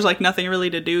also there's nothing really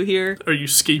to do here. Are you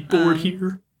skateboard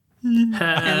here?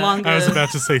 And Longa, I was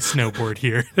about to say snowboard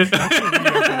here.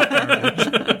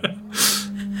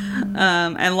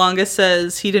 and Longa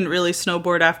says he didn't really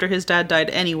snowboard after his dad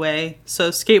died anyway, so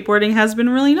skateboarding has been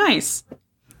really nice.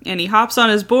 And he hops on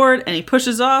his board, and he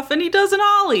pushes off, and he does an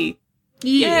ollie.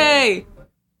 Yay!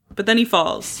 But then he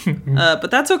falls.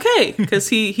 But that's okay, because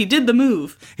he did the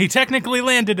move. He technically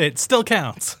landed it. Still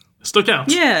counts. Still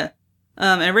counts. Yeah.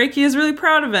 And Reiki is really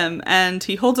proud of him, and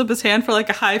he holds up his hand for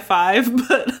a high five,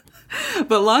 but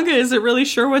Longa isn't really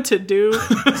sure what to do,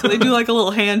 so they do a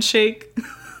little handshake.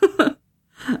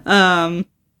 And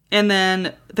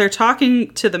then they're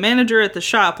talking to the manager at the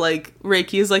shop,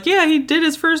 Reiki is yeah, he did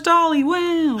his first ollie,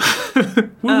 wow.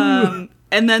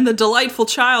 And then the delightful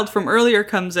child from earlier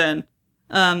comes in,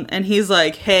 and he's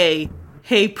hey,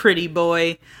 pretty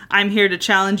boy, I'm here to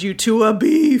challenge you to a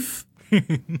beef.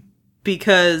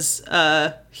 Because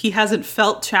he hasn't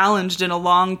felt challenged in a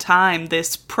long time,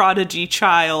 this prodigy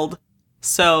child.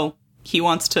 So He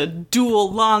wants to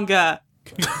duel Longa.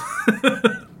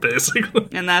 Basically.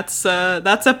 And that's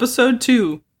episode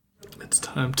 2. It's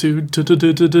time to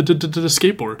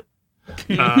skateboard.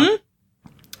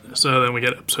 So then we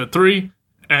get episode 3,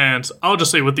 and I'll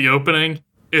just say with the opening,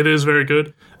 it is very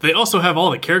good. They also have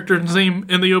all the characters' name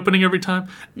in the opening every time,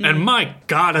 and my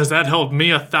God, has that helped me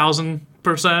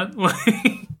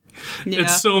 1,000%.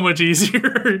 It's so much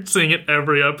easier seeing it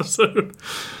every episode.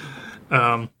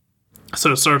 So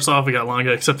it starts off, we got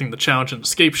Longa accepting the challenge in the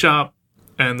escape shop,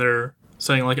 and they're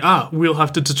saying like, we'll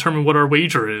have to determine what our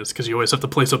wager is, because you always have to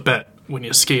place a bet when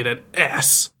you skate at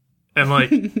S. And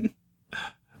like,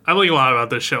 I like a lot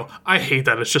about this show. I hate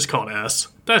that it's just called S.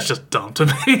 That's just dumb to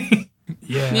me.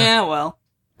 Yeah, well.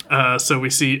 So we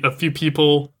see a few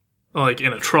people like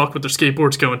in a truck with their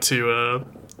skateboards going to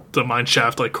the mine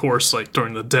shaft like course like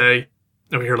during the day.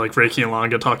 And we hear like Reiki and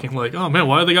Longa talking like, oh man,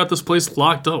 why do they got this place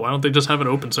locked up? Why don't they just have it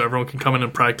open so everyone can come in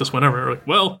and practice whenever? We're like,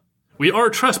 well, we are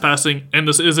trespassing and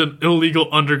this is an illegal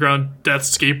underground death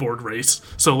skateboard race.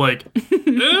 So like,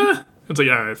 it's like,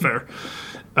 all right, fair.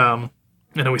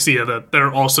 And then we see that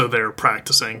they're also there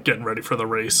practicing, getting ready for the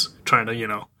race, trying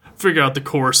to, figure out the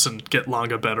course and get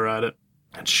Longa better at it.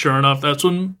 And sure enough, that's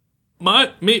when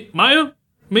Mia? I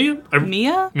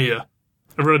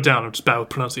wrote it down, I'm just bad with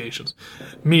pronunciations.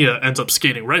 Mia ends up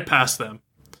skating right past them.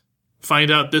 Find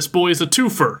out this boy is a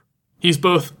twofer. He's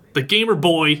both the gamer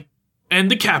boy and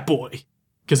the cat boy.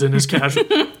 Because in his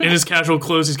casual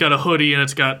clothes, he's got a hoodie, and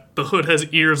the hood has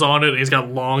ears on it, and he's got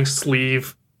long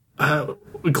sleeve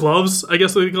gloves, I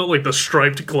guess they call it, like the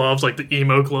striped gloves, like the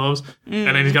emo gloves. And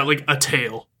then he's got like a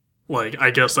tail. Like, I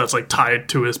guess that's like tied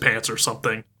to his pants or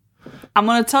something. I'm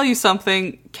gonna tell you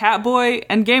something. Catboy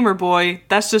and Gamer Boy,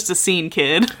 that's just a scene,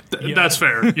 kid. That's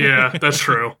fair. Yeah, that's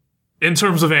true. In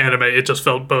terms of anime, it just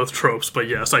felt both tropes, but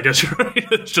yes, I guess you're right.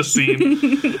 It's just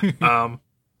scene.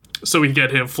 So we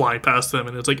get him flying past them,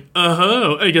 and it's like,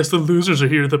 I guess the losers are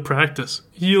here to practice.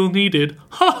 You'll need it.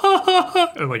 Ha ha ha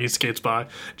ha. And like he skates by.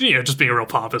 Just being a real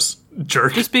pompous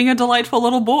jerk. Just being a delightful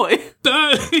little boy.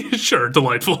 Sure,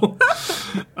 delightful.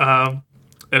 And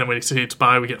then when he skates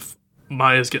by,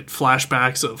 Maya's get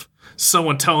flashbacks of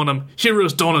someone telling him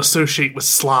heroes don't associate with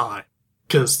slime.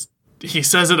 Because he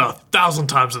says it 1,000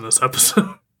 times in this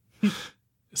episode.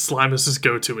 Slime is his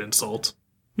go-to insult.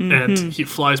 And he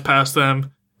flies past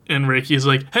them, and Reiki's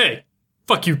like, hey,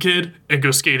 fuck you, kid, and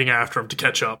goes skating after him to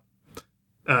catch up.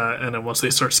 And then once they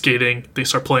start skating, they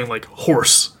start playing like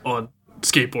horse on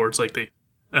skateboards. Like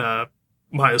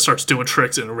Maya starts doing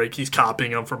tricks, and Reiki's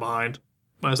copying them from behind.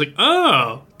 Maya's like,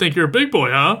 oh, think you're a big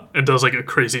boy, huh? And does like a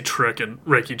crazy trick, and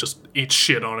Reiki just eats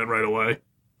shit on it right away.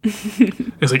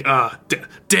 He's like,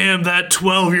 damn that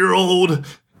 12-year-old. And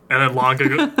then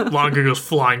Longa goes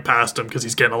flying past him because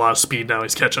he's getting a lot of speed now.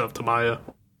 He's catching up to Maya.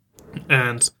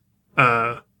 And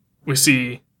we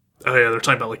see, they're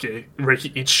talking about like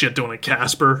Reiki eats shit doing a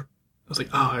Casper. I was like,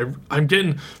 I'm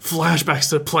getting flashbacks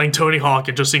to playing Tony Hawk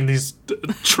and just seeing these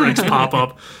tricks pop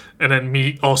up. And then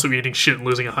me also eating shit and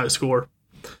losing a high score.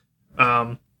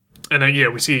 And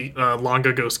then, we see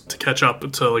Longa goes to catch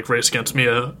up to, like, race against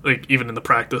Mia, like, even in the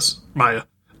practice. Maya.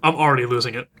 I'm already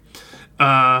losing it.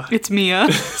 It's Mia.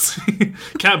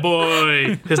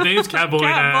 Catboy! His name's Catboy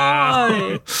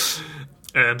now.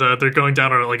 And they're going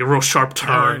down on, like, a real sharp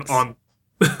turn on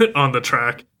the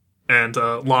track. And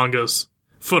Longa's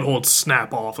footholds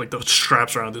snap off, like, the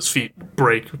straps around his feet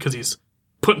break because he's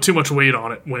putting too much weight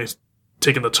on it when he's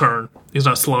taking the turn. He's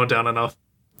not slowing down enough.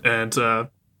 And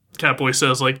Catboy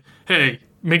says, like, hey,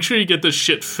 make sure you get this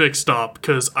shit fixed up,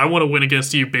 because I want to win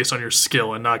against you based on your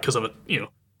skill and not because of a,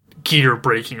 gear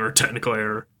breaking or technical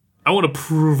error. I want to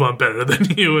prove I'm better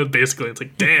than you. And basically, it's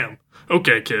like, damn,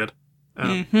 okay, kid.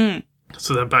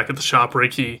 So then back at the shop,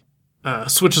 Reiki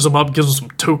switches him up, gives him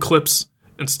some toe clips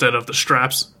instead of the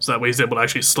straps, so that way he's able to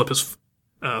actually slip his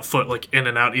foot, like, in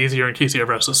and out easier in case he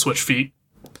ever has to switch feet.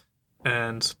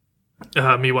 And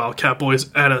meanwhile,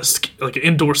 Catboy's at an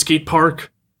indoor skate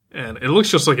park, and it looks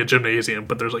just like a gymnasium,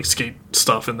 but there's like skate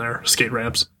stuff in there, skate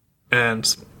ramps.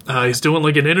 And he's doing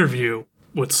like an interview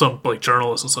with some like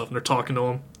journalists and stuff, and they're talking to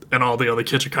him, and all the other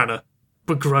kids are kind of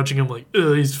begrudging him, like,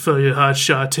 he's fucking hot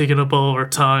shot, taking up all of our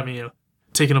time,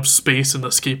 taking up space in the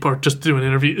skate park just to do an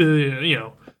interview.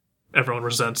 Everyone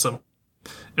resents him.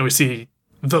 And we see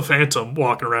the Phantom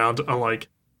walking around on like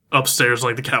upstairs,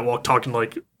 like the catwalk, talking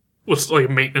like with like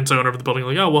a maintenance owner of the building,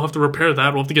 like, oh, we'll have to repair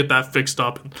that, we'll have to get that fixed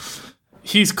up. And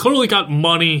he's clearly got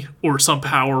money or some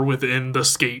power within the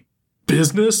skate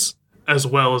business as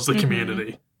well as the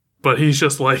community. But he's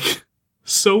just like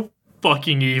so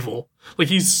fucking evil. Like,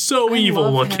 he's so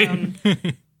evil looking.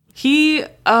 He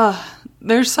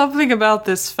There's something about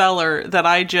this feller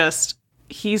that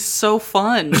he's so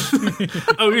fun.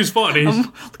 Oh, he's funny.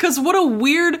 Because what a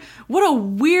weird,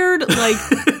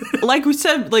 like we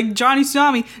said, like Johnny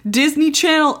Tsunami, Disney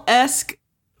Channel-esque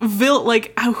villain.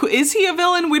 Like, is he a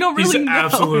villain? We don't really know.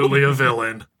 He's absolutely a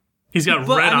villain. He's got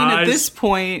red eyes.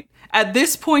 At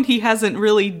this point, he hasn't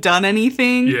really done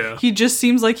anything. Yeah. He just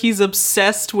seems like he's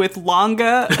obsessed with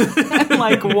Longa and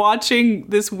like watching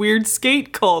this weird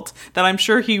skate cult that I'm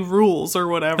sure he rules or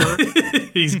whatever.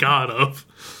 He's gotta.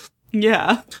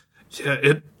 Yeah. Yeah,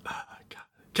 you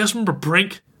guys remember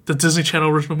Brink? The Disney Channel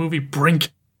original movie,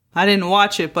 Brink? I didn't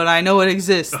watch it, but I know it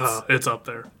exists. It's up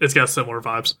there. It's got similar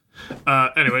vibes.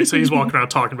 Anyway, so he's walking around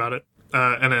talking about it.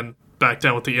 And then back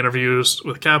down with the interviews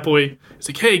with Catboy. He's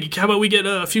like, hey, how about we get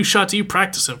a few shots of you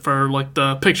practicing for, like,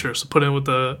 the pictures to put in with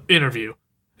the interview?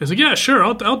 He's like, yeah, sure,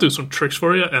 I'll do some tricks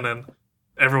for you. And then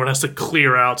everyone has to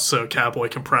clear out so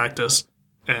Catboy can practice.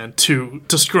 And two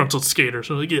disgruntled skaters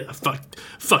are like, yeah, fuck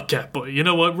Catboy. You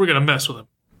know what? We're going to mess with him.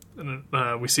 And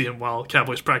then we see him while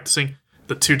Catboy's practicing.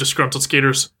 The two disgruntled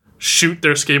skaters shoot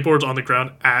their skateboards on the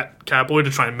ground at Catboy to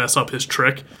try and mess up his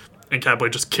trick. And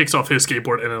Catboy just kicks off his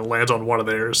skateboard and then lands on one of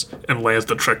theirs and lands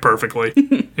the trick perfectly.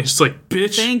 And he's just like,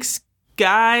 bitch. Thanks,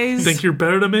 guys. Think you're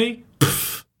better than me?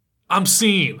 Pff, I'm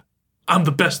seen. I'm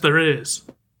the best there is.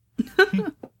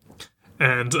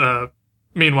 And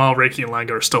meanwhile, Reiki and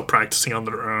Langa are still practicing on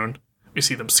their own. We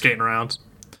see them skating around.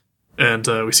 And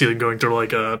we see them going through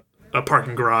like a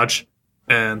parking garage.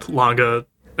 And Langa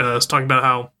is talking about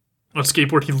how on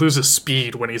skateboard he loses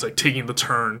speed when he's like taking the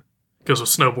turn. Because with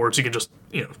snowboards, you can just,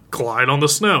 glide on the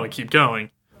snow and keep going.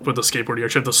 With the skateboard, you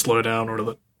actually have to slow down,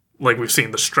 or like we've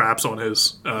seen, the straps on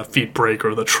his feet break,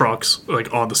 or the trucks,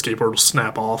 like, on the skateboard will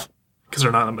snap off. Because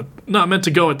they're not meant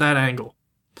to go at that angle.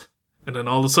 And then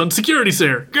all of a sudden, security's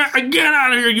there! Get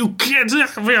out of here, you kids!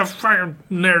 Fucking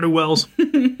ne'er-do-wells.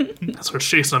 Starts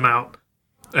chasing them out.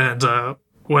 And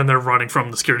when they're running from,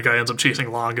 the security guy ends up chasing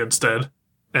Langa instead.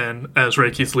 And as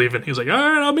Reiki's leaving, he's like,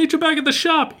 alright, I'll meet you back at the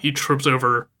shop! He trips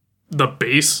over the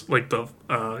base, like the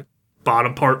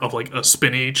bottom part of like a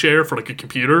spinny chair for like a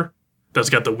computer that's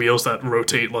got the wheels that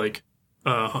rotate like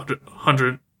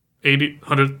 180,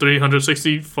 103,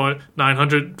 160,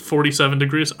 947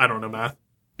 degrees. I don't know math.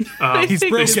 He's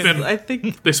broken.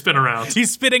 They spin around.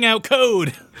 He's spitting out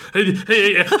code.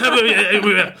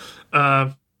 The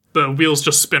wheels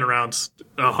just spin around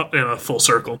in a full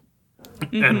circle.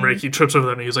 Mm-hmm. And Reiki trips over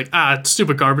them and he's like, it's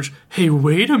stupid garbage. Hey,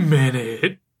 wait a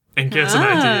minute. And gets an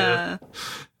idea.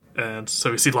 And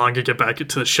so we see Langa get back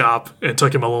into the shop. And it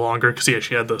took him a little longer because he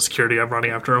actually had the security guy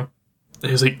running after him.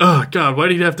 And he's like, oh, God, why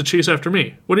do you have to chase after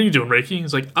me? What are you doing, Reiki?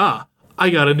 He's like, I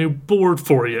got a new board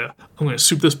for you. I'm going to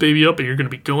soup this baby up and you're going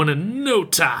to be going in no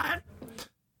time.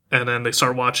 And then they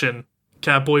start watching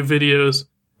Catboy videos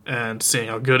and seeing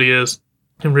how good he is.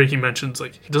 And Reiki mentions,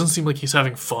 like, he doesn't seem like he's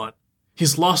having fun.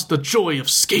 He's lost the joy of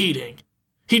skating.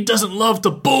 He doesn't love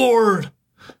the board.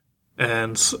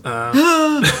 And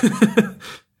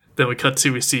then we cut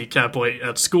to, we see Catboy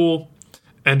at school,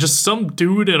 and just some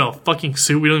dude in a fucking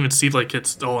suit, we don't even see, like,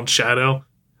 it's all in shadow,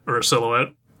 or a silhouette,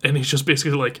 and he's just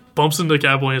basically, like, bumps into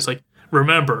Catboy and is like,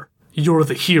 remember, you're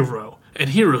the hero, and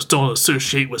heroes don't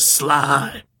associate with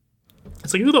slime.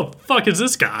 It's like, who the fuck is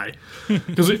this guy?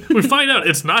 Because we find out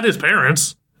it's not his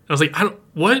parents. I was like,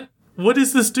 what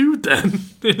is this dude then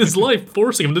in his life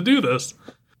forcing him to do this?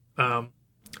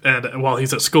 And while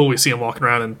he's at school, we see him walking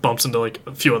around and bumps into, like,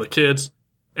 a few other kids.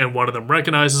 And one of them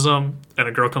recognizes him. And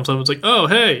a girl comes up and is like, oh,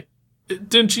 hey,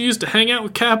 didn't you used to hang out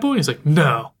with Catboy? He's like,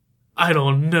 no, I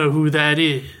don't know who that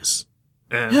is.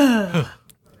 And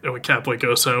when Catboy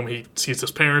goes home, he sees his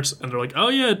parents. And they're like, oh,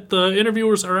 yeah, the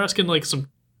interviewers are asking, like, some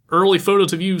early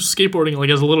photos of you skateboarding,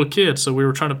 like, as a little kid. So we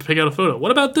were trying to pick out a photo.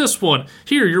 What about this one?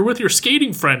 Here, you're with your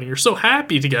skating friend and you're so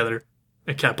happy together.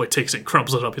 And Catboy takes it and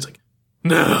crumples it up. He's like,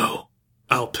 no.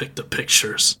 I'll pick the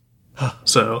pictures.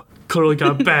 So, clearly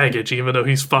got baggage, even though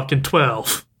he's fucking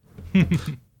 12.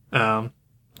 And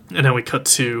then we cut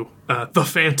to the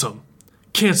Phantom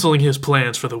canceling his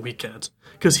plans for the weekend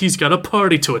because he's got a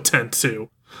party to attend to.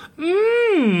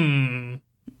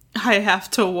 I have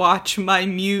to watch my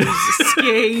muse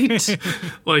skate.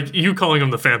 Like, you calling him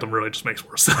the Phantom really just makes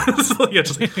more sense.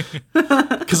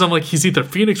 Because I'm like, he's either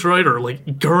Phoenix Wright or, like,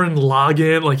 Gurren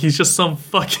Lagann. Like, he's just some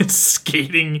fucking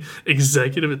skating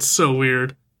executive. It's so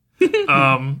weird.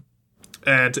 And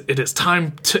it's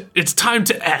time to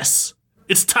S.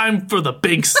 It's time for the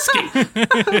big skate.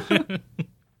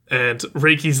 And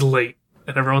Reiki's late.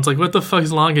 And everyone's like, what the fuck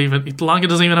is Langa even? Langa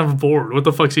doesn't even have a board. What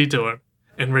the fuck's he doing?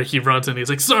 And Reiki runs and he's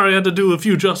like, sorry, I had to do a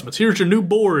few adjustments. Here's your new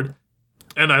board.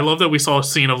 And I love that we saw a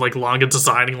scene of, like, Langa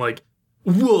designing, like,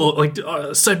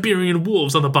 Siberian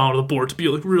wolves on the bottom of the board to be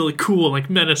like really cool and like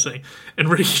menacing. And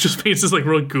Ricky just paints this like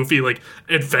really goofy like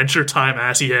Adventure Time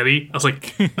Assy Eddie. I was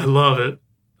like, I love it.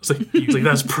 He's like,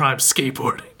 that's prime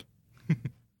skateboarding.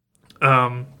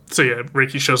 So yeah,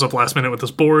 Ricky shows up last minute with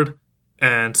his board,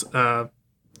 and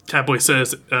Catboy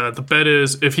says the bet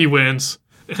is if he wins,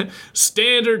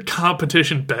 standard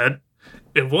competition bet.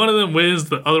 If one of them wins,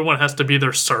 the other one has to be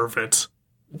their servant,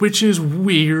 which is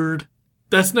weird.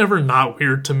 That's never not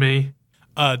weird to me.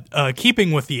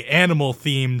 Keeping with the animal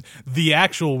theme, the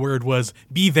actual word was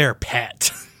be their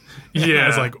pet. Yeah. I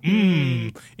was like,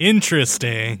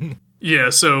 interesting. Yeah,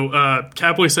 so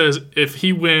Catboy says if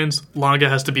he wins, Longa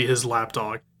has to be his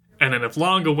lapdog. And then if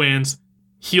Longa wins,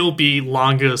 he'll be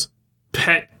Longa's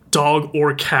pet dog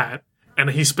or cat. And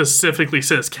he specifically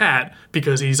says cat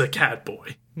because he's a cat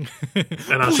boy.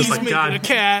 And I was just like, God, a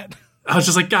cat. I was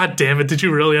just like, God damn it, did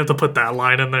you really have to put that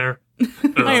line in there?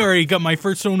 I already got my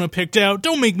persona picked out.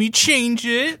 Don't make me change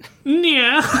it.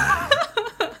 Yeah.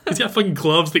 He's got fucking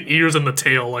gloves, the ears, and the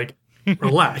tail. Like,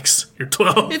 relax. You're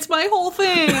 12. It's my whole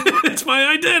thing. It's my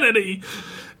identity.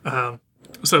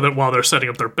 So that while they're setting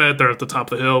up their bed, they're at the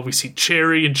top of the hill. We see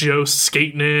Cherry and Joe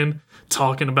skating in,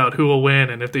 talking about who will win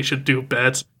and if they should do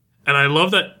bets. And I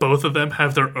love that both of them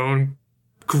have their own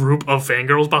group of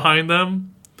fangirls behind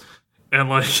them. And,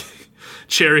 like,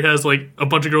 Cherry has, like, a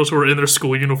bunch of girls who are in their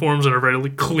school uniforms and are very,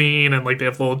 like, clean. And, like, they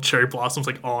have little cherry blossoms,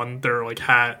 like, on their, like,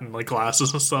 hat and, like,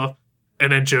 glasses and stuff.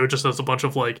 And then Joe just has a bunch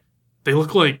of, like, they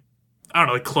look like, I don't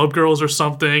know, like, club girls or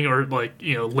something. Or, like,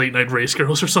 you know, late night race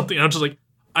girls or something. I'm just like,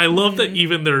 I love that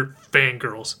even their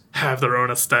fangirls have their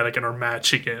own aesthetic and are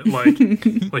matching it. Like,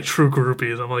 like true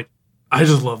groupies. I'm like, I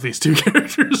just love these two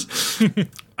characters.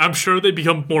 I'm sure they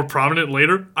become more prominent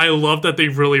later. I love that they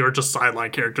really are just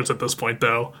sideline characters at this point,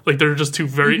 though. Like, they're just two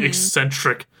very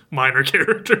eccentric minor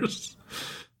characters.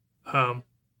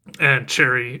 And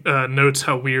Cherry notes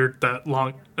how weird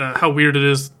it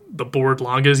is the board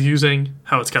Longa is using.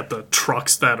 How it's got the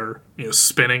trucks that are, you know,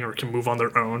 spinning or can move on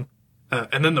their own.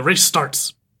 And then the race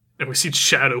starts, and we see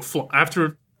Shadow fly.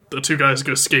 After the two guys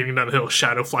go skating down the hill,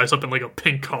 Shadow flies up in like a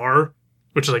pink car,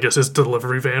 which is, I guess, his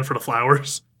delivery van for the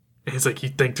flowers. And he's like, you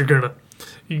think you're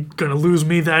gonna lose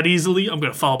me that easily? I'm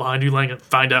gonna follow behind you, Lang, and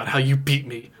find out how you beat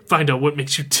me. Find out what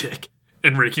makes you tick.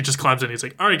 And Ricky just climbs in. He's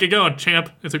like, all right, get going,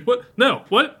 champ. He's like, what? No,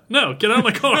 what? No, get out of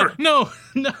my car. No,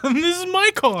 this is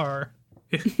my car.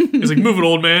 He's like, move it,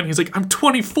 old man. He's like, I'm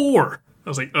 24. I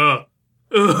was like,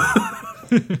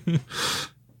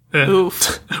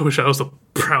 Oof. I wish I was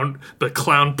the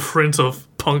clown prince of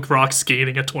punk rock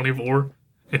skating at 24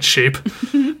 in shape.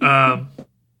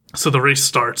 So the race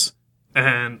starts,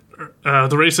 and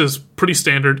the race is pretty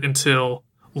standard until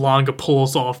Longa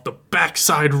pulls off the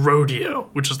backside rodeo,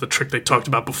 which is the trick they talked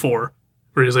about before,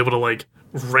 where he's able to like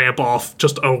ramp off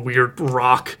just a weird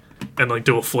rock and like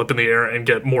do a flip in the air and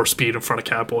get more speed in front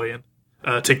of Catboy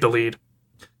and take the lead.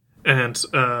 And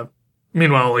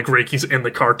meanwhile, like, Reiki's in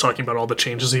the car talking about all the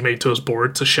changes he made to his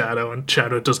board to Shadow, and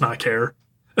Shadow does not care.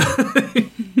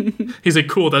 He's like,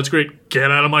 cool, that's great,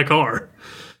 get out of my car.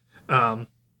 But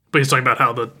he's talking about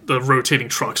how the rotating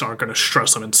trucks aren't going to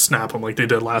stress him and snap him like they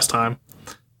did last time.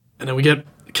 And then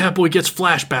Catboy gets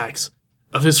flashbacks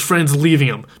of his friends leaving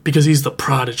him because he's the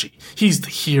prodigy. He's the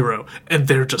hero, and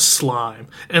they're just slime.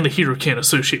 And the hero can't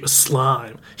associate with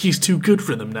slime. He's too good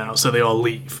for them now, so they all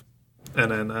leave.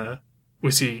 And then,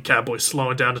 we see Catboy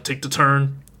slowing down to take the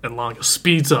turn, and Longa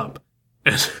speeds up.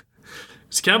 And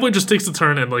Catboy just takes the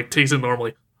turn and, like, takes it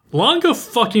normally. Longa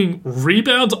fucking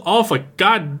rebounds off a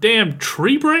goddamn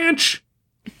tree branch?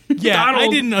 Yeah, I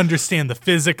didn't understand the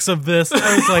physics of this.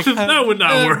 I was like, that would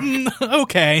not work.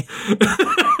 Okay.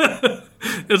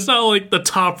 It's not like the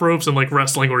top ropes in, like,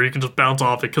 wrestling where you can just bounce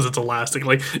off it because it's elastic.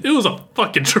 Like, it was a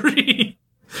fucking tree.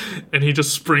 And he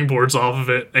just springboards off of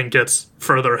it and gets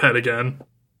further ahead again.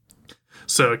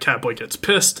 So Catboy gets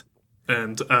pissed,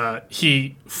 and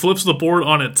he flips the board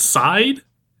on its side,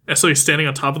 and so he's standing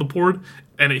on top of the board,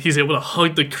 and he's able to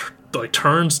hug the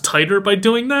turns tighter by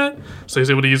doing that. So he's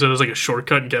able to use it as like a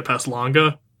shortcut and get past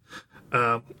Longa.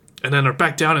 And then they're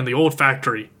back down in the old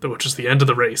factory, which is the end of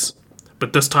the race.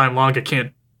 But this time Longa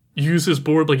can't use his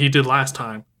board like he did last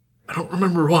time. I don't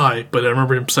remember why, but I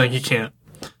remember him saying he can't.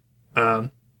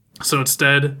 So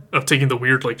instead of taking the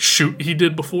weird like shoot he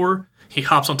did before, he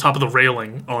hops on top of the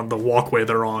railing on the walkway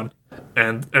they're on.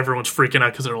 And everyone's freaking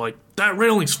out because they're like, that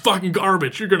railing's fucking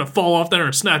garbage. You're going to fall off there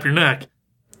and snap your neck.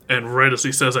 And right as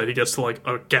he says that, he gets to like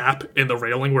a gap in the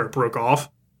railing where it broke off.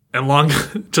 And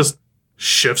Longa just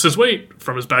shifts his weight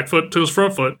from his back foot to his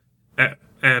front foot.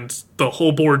 And the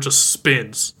whole board just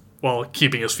spins while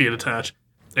keeping his feet attached.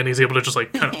 and he's able to just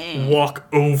like kind of walk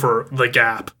over the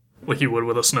gap like he would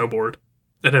with a snowboard,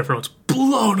 and everyone's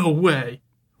blown away.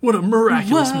 What a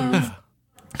miraculous move.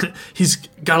 He's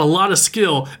got a lot of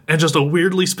skill and just a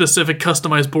weirdly specific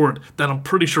customized board that I'm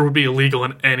pretty sure would be illegal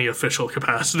in any official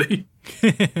capacity.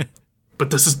 But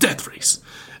this is Death Race.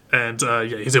 And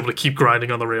he's able to keep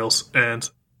grinding on the rails and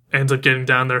ends up getting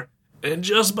down there. And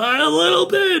just by a little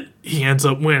bit, he ends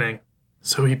up winning.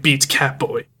 So he beats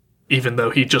Catboy, even though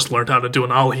he just learned how to do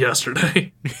an ollie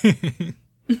yesterday.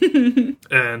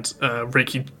 And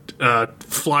Reiki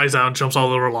flies out and jumps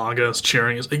all over Longa, is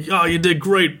cheering. He's like, "Oh, you did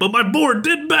great, but my board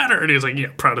did better." And he's like,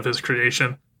 yeah, proud of his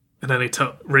creation. And then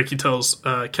Reiki tells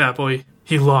Catboy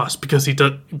he lost because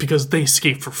they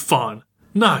skate for fun,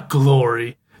 not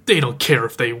glory. They don't care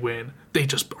if they win. They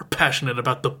just are passionate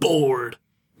about the board,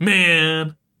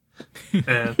 man.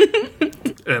 And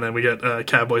then we get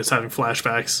Catboy's having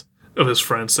flashbacks of his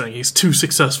friends saying he's too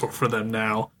successful for them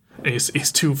now, and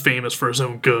he's too famous for his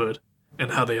own good,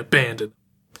 and how they abandoned him.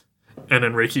 And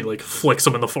then Reiki like flicks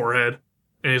him in the forehead,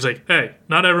 and he's like, "Hey,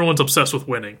 not everyone's obsessed with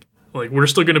winning. Like, we're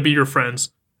still gonna be your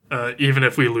friends, even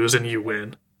if we lose and you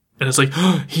win." And it's like,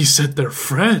 oh, he said they're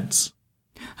friends.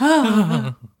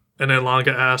 And then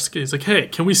Longa asks, he's like, "Hey,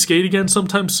 can we skate again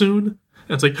sometime soon?"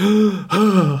 And it's like,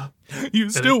 You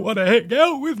still want to hang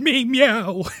out with me,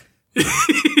 meow?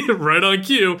 right on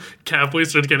cue, Catboy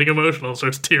starts getting emotional,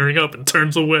 starts tearing up, and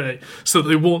turns away so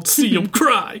they won't see him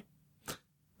cry.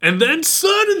 And then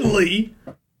suddenly,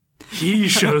 he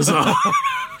shows up.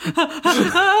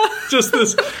 Just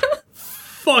this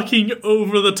fucking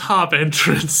over-the-top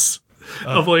entrance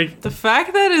of like... The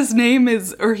fact that his name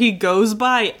is, or he goes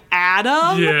by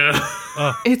Adam? Yeah.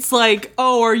 It's like,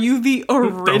 oh, are you the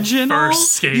original? The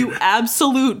first skater. You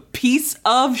absolute piece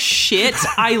of shit.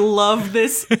 I love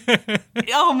this.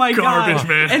 Oh my Garbage, god.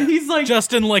 man. And he's like,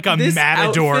 Just in like a this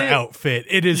Matador outfit.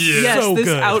 It is yes, so this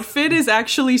good. outfit is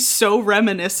actually so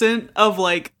reminiscent of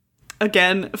like,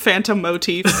 again, Phantom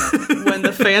motif. When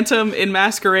the Phantom in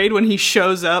Masquerade, when he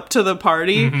shows up to the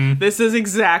party, this is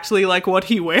exactly like what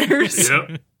he wears.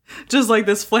 Yep. Just like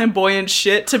this flamboyant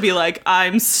shit to be like,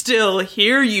 I'm still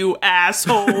here, you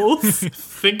assholes.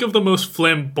 Think of the most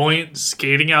flamboyant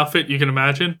skating outfit you can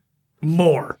imagine.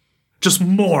 More. Just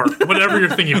more. Whatever you're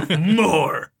thinking of.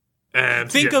 More.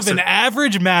 And Think of an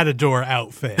average Matador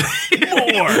outfit.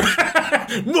 More.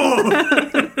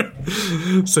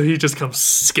 So he just comes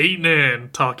skating in,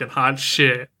 talking hot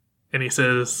shit. And he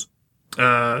says,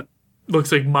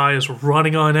 looks like Maya's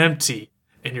running on empty,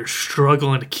 and you're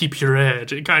struggling to keep your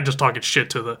edge. And kind of just talking shit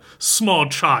to the small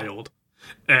child.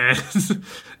 And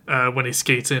when he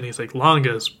skates in, he's like,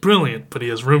 Longa's brilliant, but he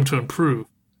has room to improve.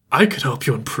 I could help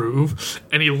you improve.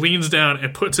 And he leans down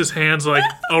and puts his hands like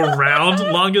around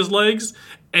Longa's legs,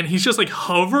 and he's just like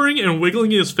hovering and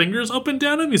wiggling his fingers up and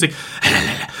down him. He's like,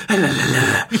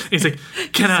 he's like,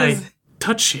 can I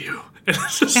touch you? And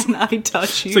it's just, Can I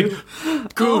touch you? it's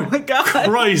like, good Oh my God.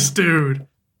 Christ, dude.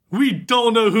 We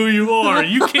don't know who you are.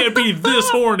 You can't be this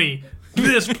horny,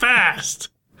 this fast.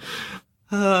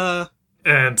 And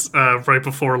right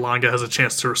before Longa has a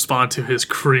chance to respond to his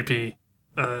creepy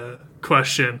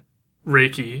question,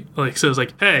 Reiki like says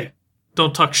like, "Hey,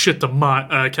 don't talk shit to my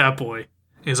Catboy."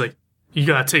 And he's like, "You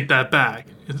gotta take that back."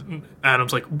 And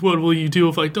Adam's like, "What will you do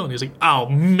if I don't?" He's like, "I'll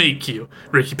make you."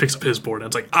 Reiki picks up his board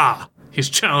and it's like, he's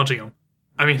challenging him.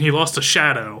 I mean, he lost to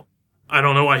Shadow. I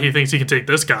don't know why he thinks he can take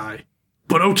this guy,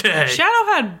 but okay. Shadow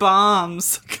had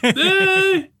bombs.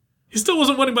 He still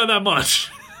wasn't winning by that much.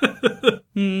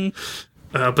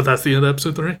 But that's the end of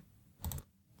episode 3.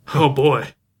 Oh boy.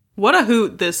 What a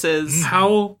hoot this is.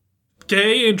 How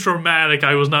gay and dramatic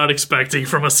I was not expecting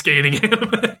from a skating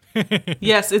anime.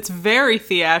 Yes, it's very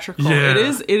theatrical. Yeah.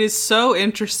 It is so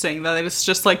interesting that it's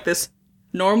just like this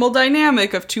normal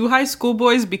dynamic of two high school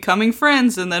boys becoming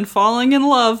friends and then falling in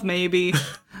love, maybe.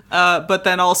 But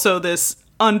then also this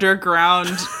underground,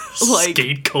 like,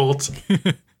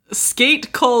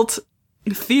 skate cult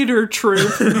theater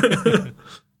troupe.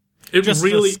 It Just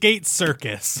really a skate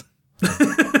circus.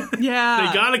 Yeah.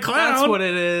 They got a clown. That's what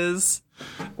it is.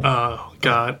 Oh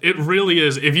god, it really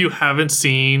is. If you haven't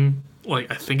seen,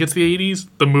 like, I think it's the 80s,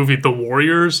 the movie The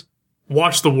Warriors,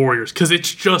 watch The Warriors, because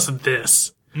it's just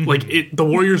this. Like, The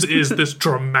Warriors is this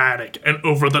dramatic and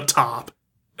over the top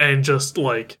and just,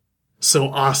 like, so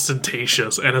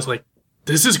ostentatious. And it's like,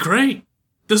 this is great.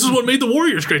 This is what made The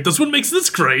Warriors great. This is what makes this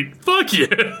great. Fuck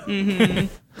yeah.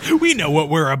 We know what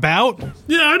we're about.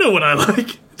 Yeah, I know what I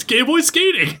like. It's gay boy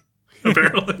skating,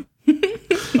 apparently.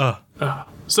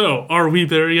 So, are we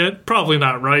there yet? Probably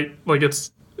not, right? Like,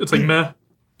 it's like meh.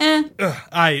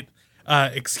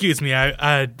 Excuse me.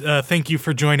 I thank you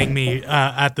for joining me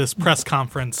at this press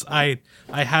conference. I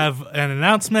have an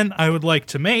announcement I would like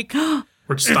to make.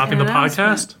 We're stopping the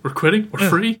podcast? We're quitting? We're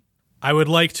free? I would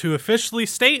like to officially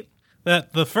state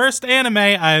that the first anime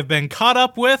I have been caught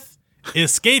up with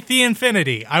is Skate the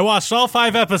Infinity. I watched all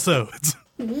 5 episodes.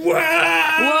 Whoa!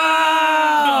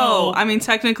 I mean,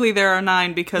 technically there are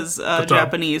 9 because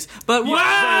Japanese, but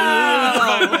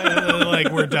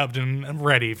Like, we're dubbed and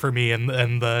ready for me and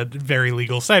the very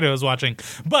legal site I was watching.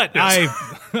 But yes.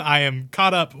 I am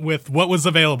caught up with what was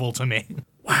available to me.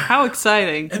 How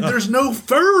exciting. And there's no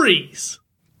furries!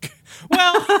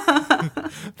 Well,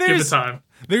 Give it time.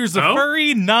 There's a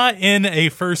furry not in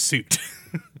a fursuit.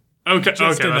 Okay,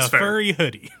 Just in that's a fair. furry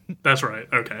hoodie. That's right,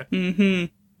 okay.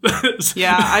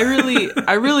 Yeah, I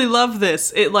really love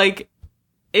this.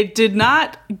 It did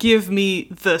not give me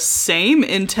the same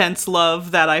intense love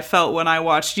that I felt when I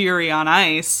watched Yuri on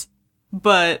Ice,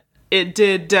 but it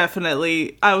did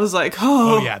definitely. I was like,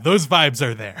 Oh yeah, those vibes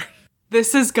are there.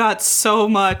 This has got so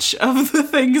much of the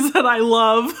things that I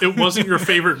love. It wasn't your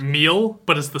favorite meal,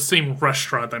 but it's the same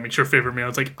restaurant that makes your favorite meal.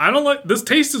 It's like, I don't like, this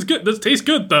taste is good. This tastes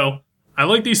good, though. I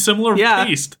like these similar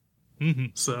taste. Mm-hmm.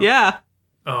 So, yeah.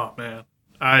 Oh, man.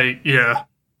 I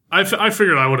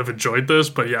figured I would have enjoyed this,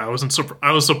 but yeah, I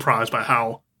was surprised by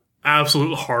how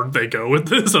absolute hard they go with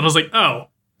this. And I was like, oh,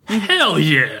 hell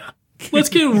yeah. Let's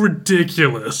get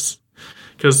ridiculous.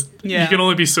 Because you can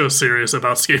only be so serious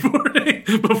about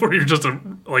skateboarding before you're just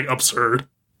absurd.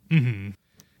 Mm-hmm.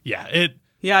 Yeah,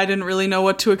 Yeah, I didn't really know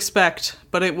what to expect,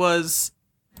 but it was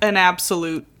an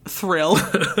absolute thrill.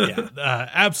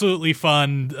 Absolutely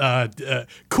fun,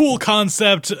 cool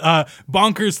concept,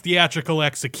 bonkers theatrical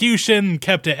execution,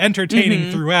 kept it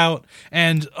entertaining throughout,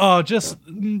 and just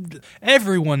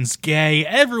everyone's gay,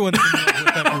 everyone's in love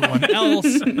with everyone else.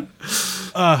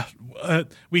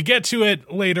 We get to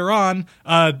it later on.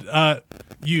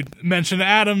 You mentioned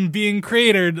Adam being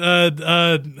created. He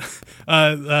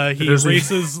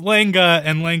races Lenga,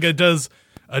 and Lenga does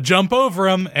a jump over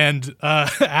him, and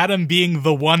Adam, being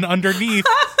the one underneath,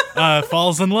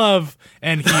 falls in love,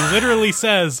 and he literally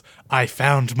says, "I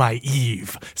found my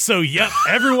Eve." So, yep,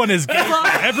 everyone is gay.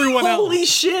 Everyone else. Holy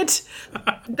shit!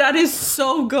 That is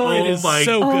so good. It is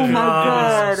so good. Oh my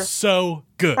god. It is so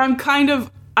good. I'm kind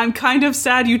of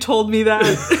sad you told me that.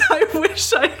 I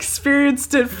wish I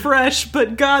experienced it fresh,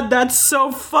 but God, that's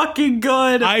so fucking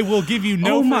good. I will give you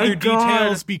no further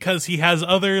details because he has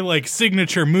other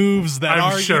signature moves that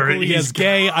are equally as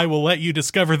gay. I will let you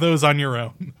discover those on your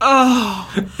own. Oh,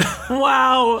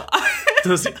 wow.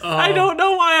 I don't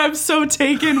know why I'm so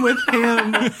taken with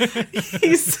him.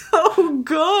 He's so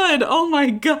good. Oh my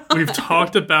god. We've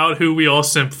talked about who we all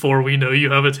simp for. We know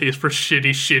you have a taste for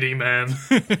shitty men.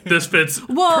 This fits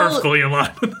perfectly in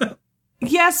line with that.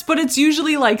 Yes, but it's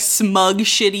usually smug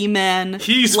shitty men.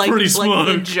 He's pretty smug.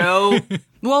 Like the Joe.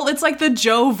 Well, it's like the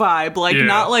Joe vibe.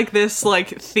 Not like this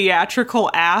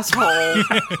theatrical asshole.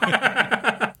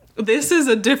 This is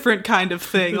a different kind of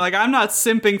thing. I'm not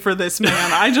simping for this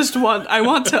man. I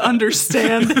want to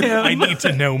understand him. I need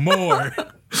to know more.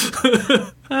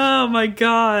 Oh my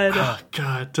god. Oh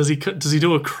god. Does he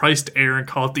do a Christ air and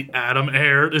call it the Adam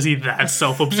air? Is he that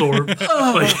self-absorbed?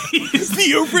 He's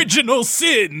the original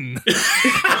sin.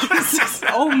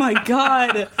 Oh my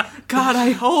god. God,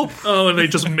 I hope. Oh, and they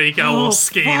just make out while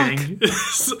skating.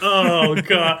 Oh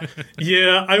god.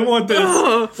 Yeah, I want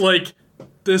this.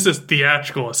 This is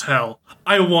theatrical as hell.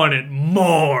 I want it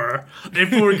more.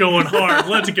 If we're going hard,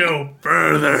 let's go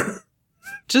further.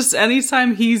 Just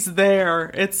anytime he's there,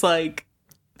 it's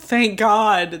thank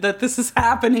God that this is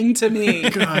happening to me.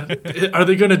 God, are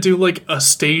they gonna do a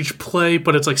stage play,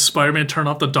 but it's Spider-Man Turn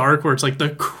Off the Dark, where it's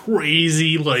the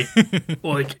crazy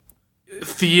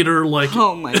theater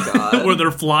oh my god, where they're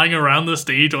flying around the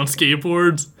stage on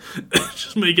skateboards?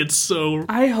 Just make it so.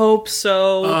 I hope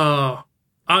so.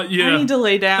 Yeah. I need to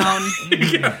lay down.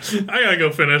 I gotta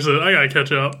go finish it. I gotta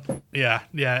catch up. Yeah.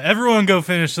 Everyone go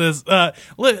finish this.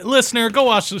 Listener, go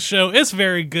watch the show. It's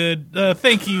very good.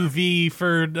 Thank you, V,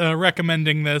 for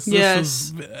recommending this. Yes.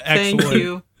 This was excellent. Thank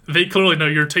you. They clearly know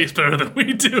your taste better than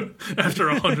we do after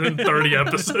 130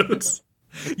 episodes.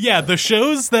 Yeah, the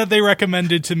shows that they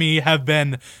recommended to me have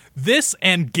been this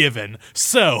and Given.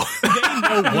 So, they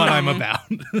know what I'm about.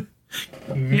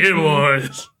 It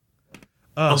was.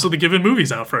 Also, the Given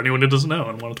movie's out for anyone who doesn't know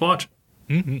and wanted to watch.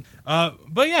 Mm-hmm.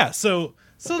 But yeah, so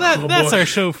that's our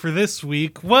show for this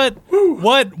week. What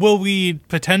will we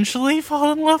potentially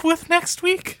fall in love with next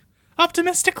week?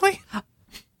 Optimistically?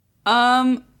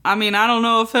 I mean, I don't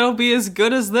know if it'll be as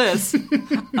good as this.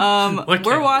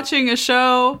 We're watching a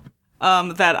show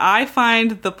that I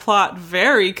find the plot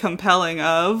very compelling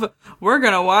of. We're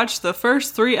gonna watch the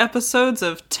first 3 episodes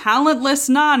of Talentless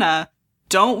Nana.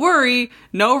 Don't worry,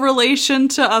 no relation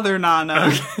to other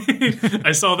Nana. Okay.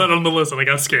 I saw that on the list and I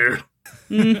got scared.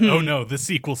 Mm-hmm. Oh no, the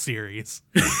sequel series.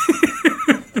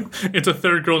 It's a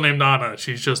third girl named Nana.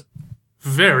 She's just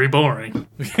very boring.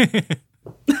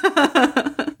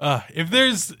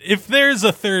 If there's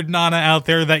a third Nana out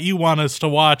there that you want us to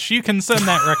watch, you can send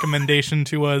that recommendation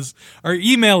to us. Our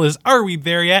email is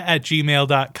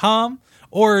arewethereYet@gmail.com,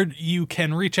 or you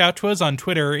can reach out to us on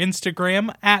Twitter or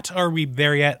Instagram at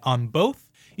arewethereYet on both.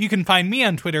 You can find me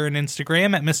on Twitter and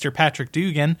Instagram at Mr. Patrick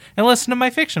Dugan, and listen to my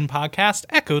fiction podcast,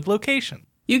 Echoed Location.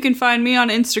 You can find me on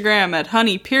Instagram at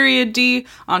honey.d,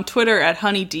 on Twitter at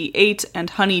honeyd8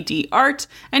 and honeydart,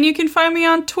 and you can find me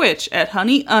on Twitch at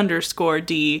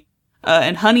honey_d.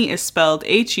 And honey is spelled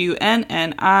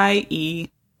HUNNIE.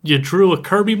 You drew a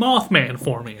Kirby Mothman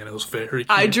for me, and it was very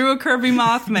cute. I drew a Kirby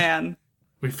Mothman.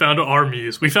 We found our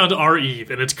muse. We found our Eve,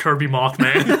 and it's Kirby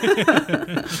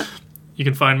Mothman. You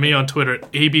can find me on Twitter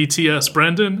at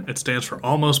ABTSBrendan. It stands for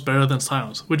Almost Better Than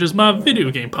Silence, which is my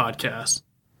video game podcast.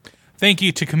 Thank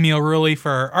you to Camille Rulli for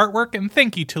our artwork, and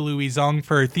thank you to Louis Zong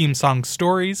for our theme song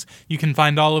stories. You can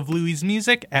find all of Louis'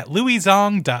 music at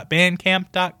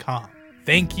louiszong.bandcamp.com.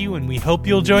 Thank you, and we hope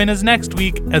you'll join us next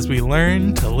week as we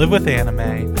learn to live with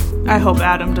anime. I hope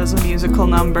Adam does a musical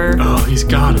number. Oh, he's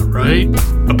got it, right?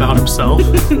 About himself?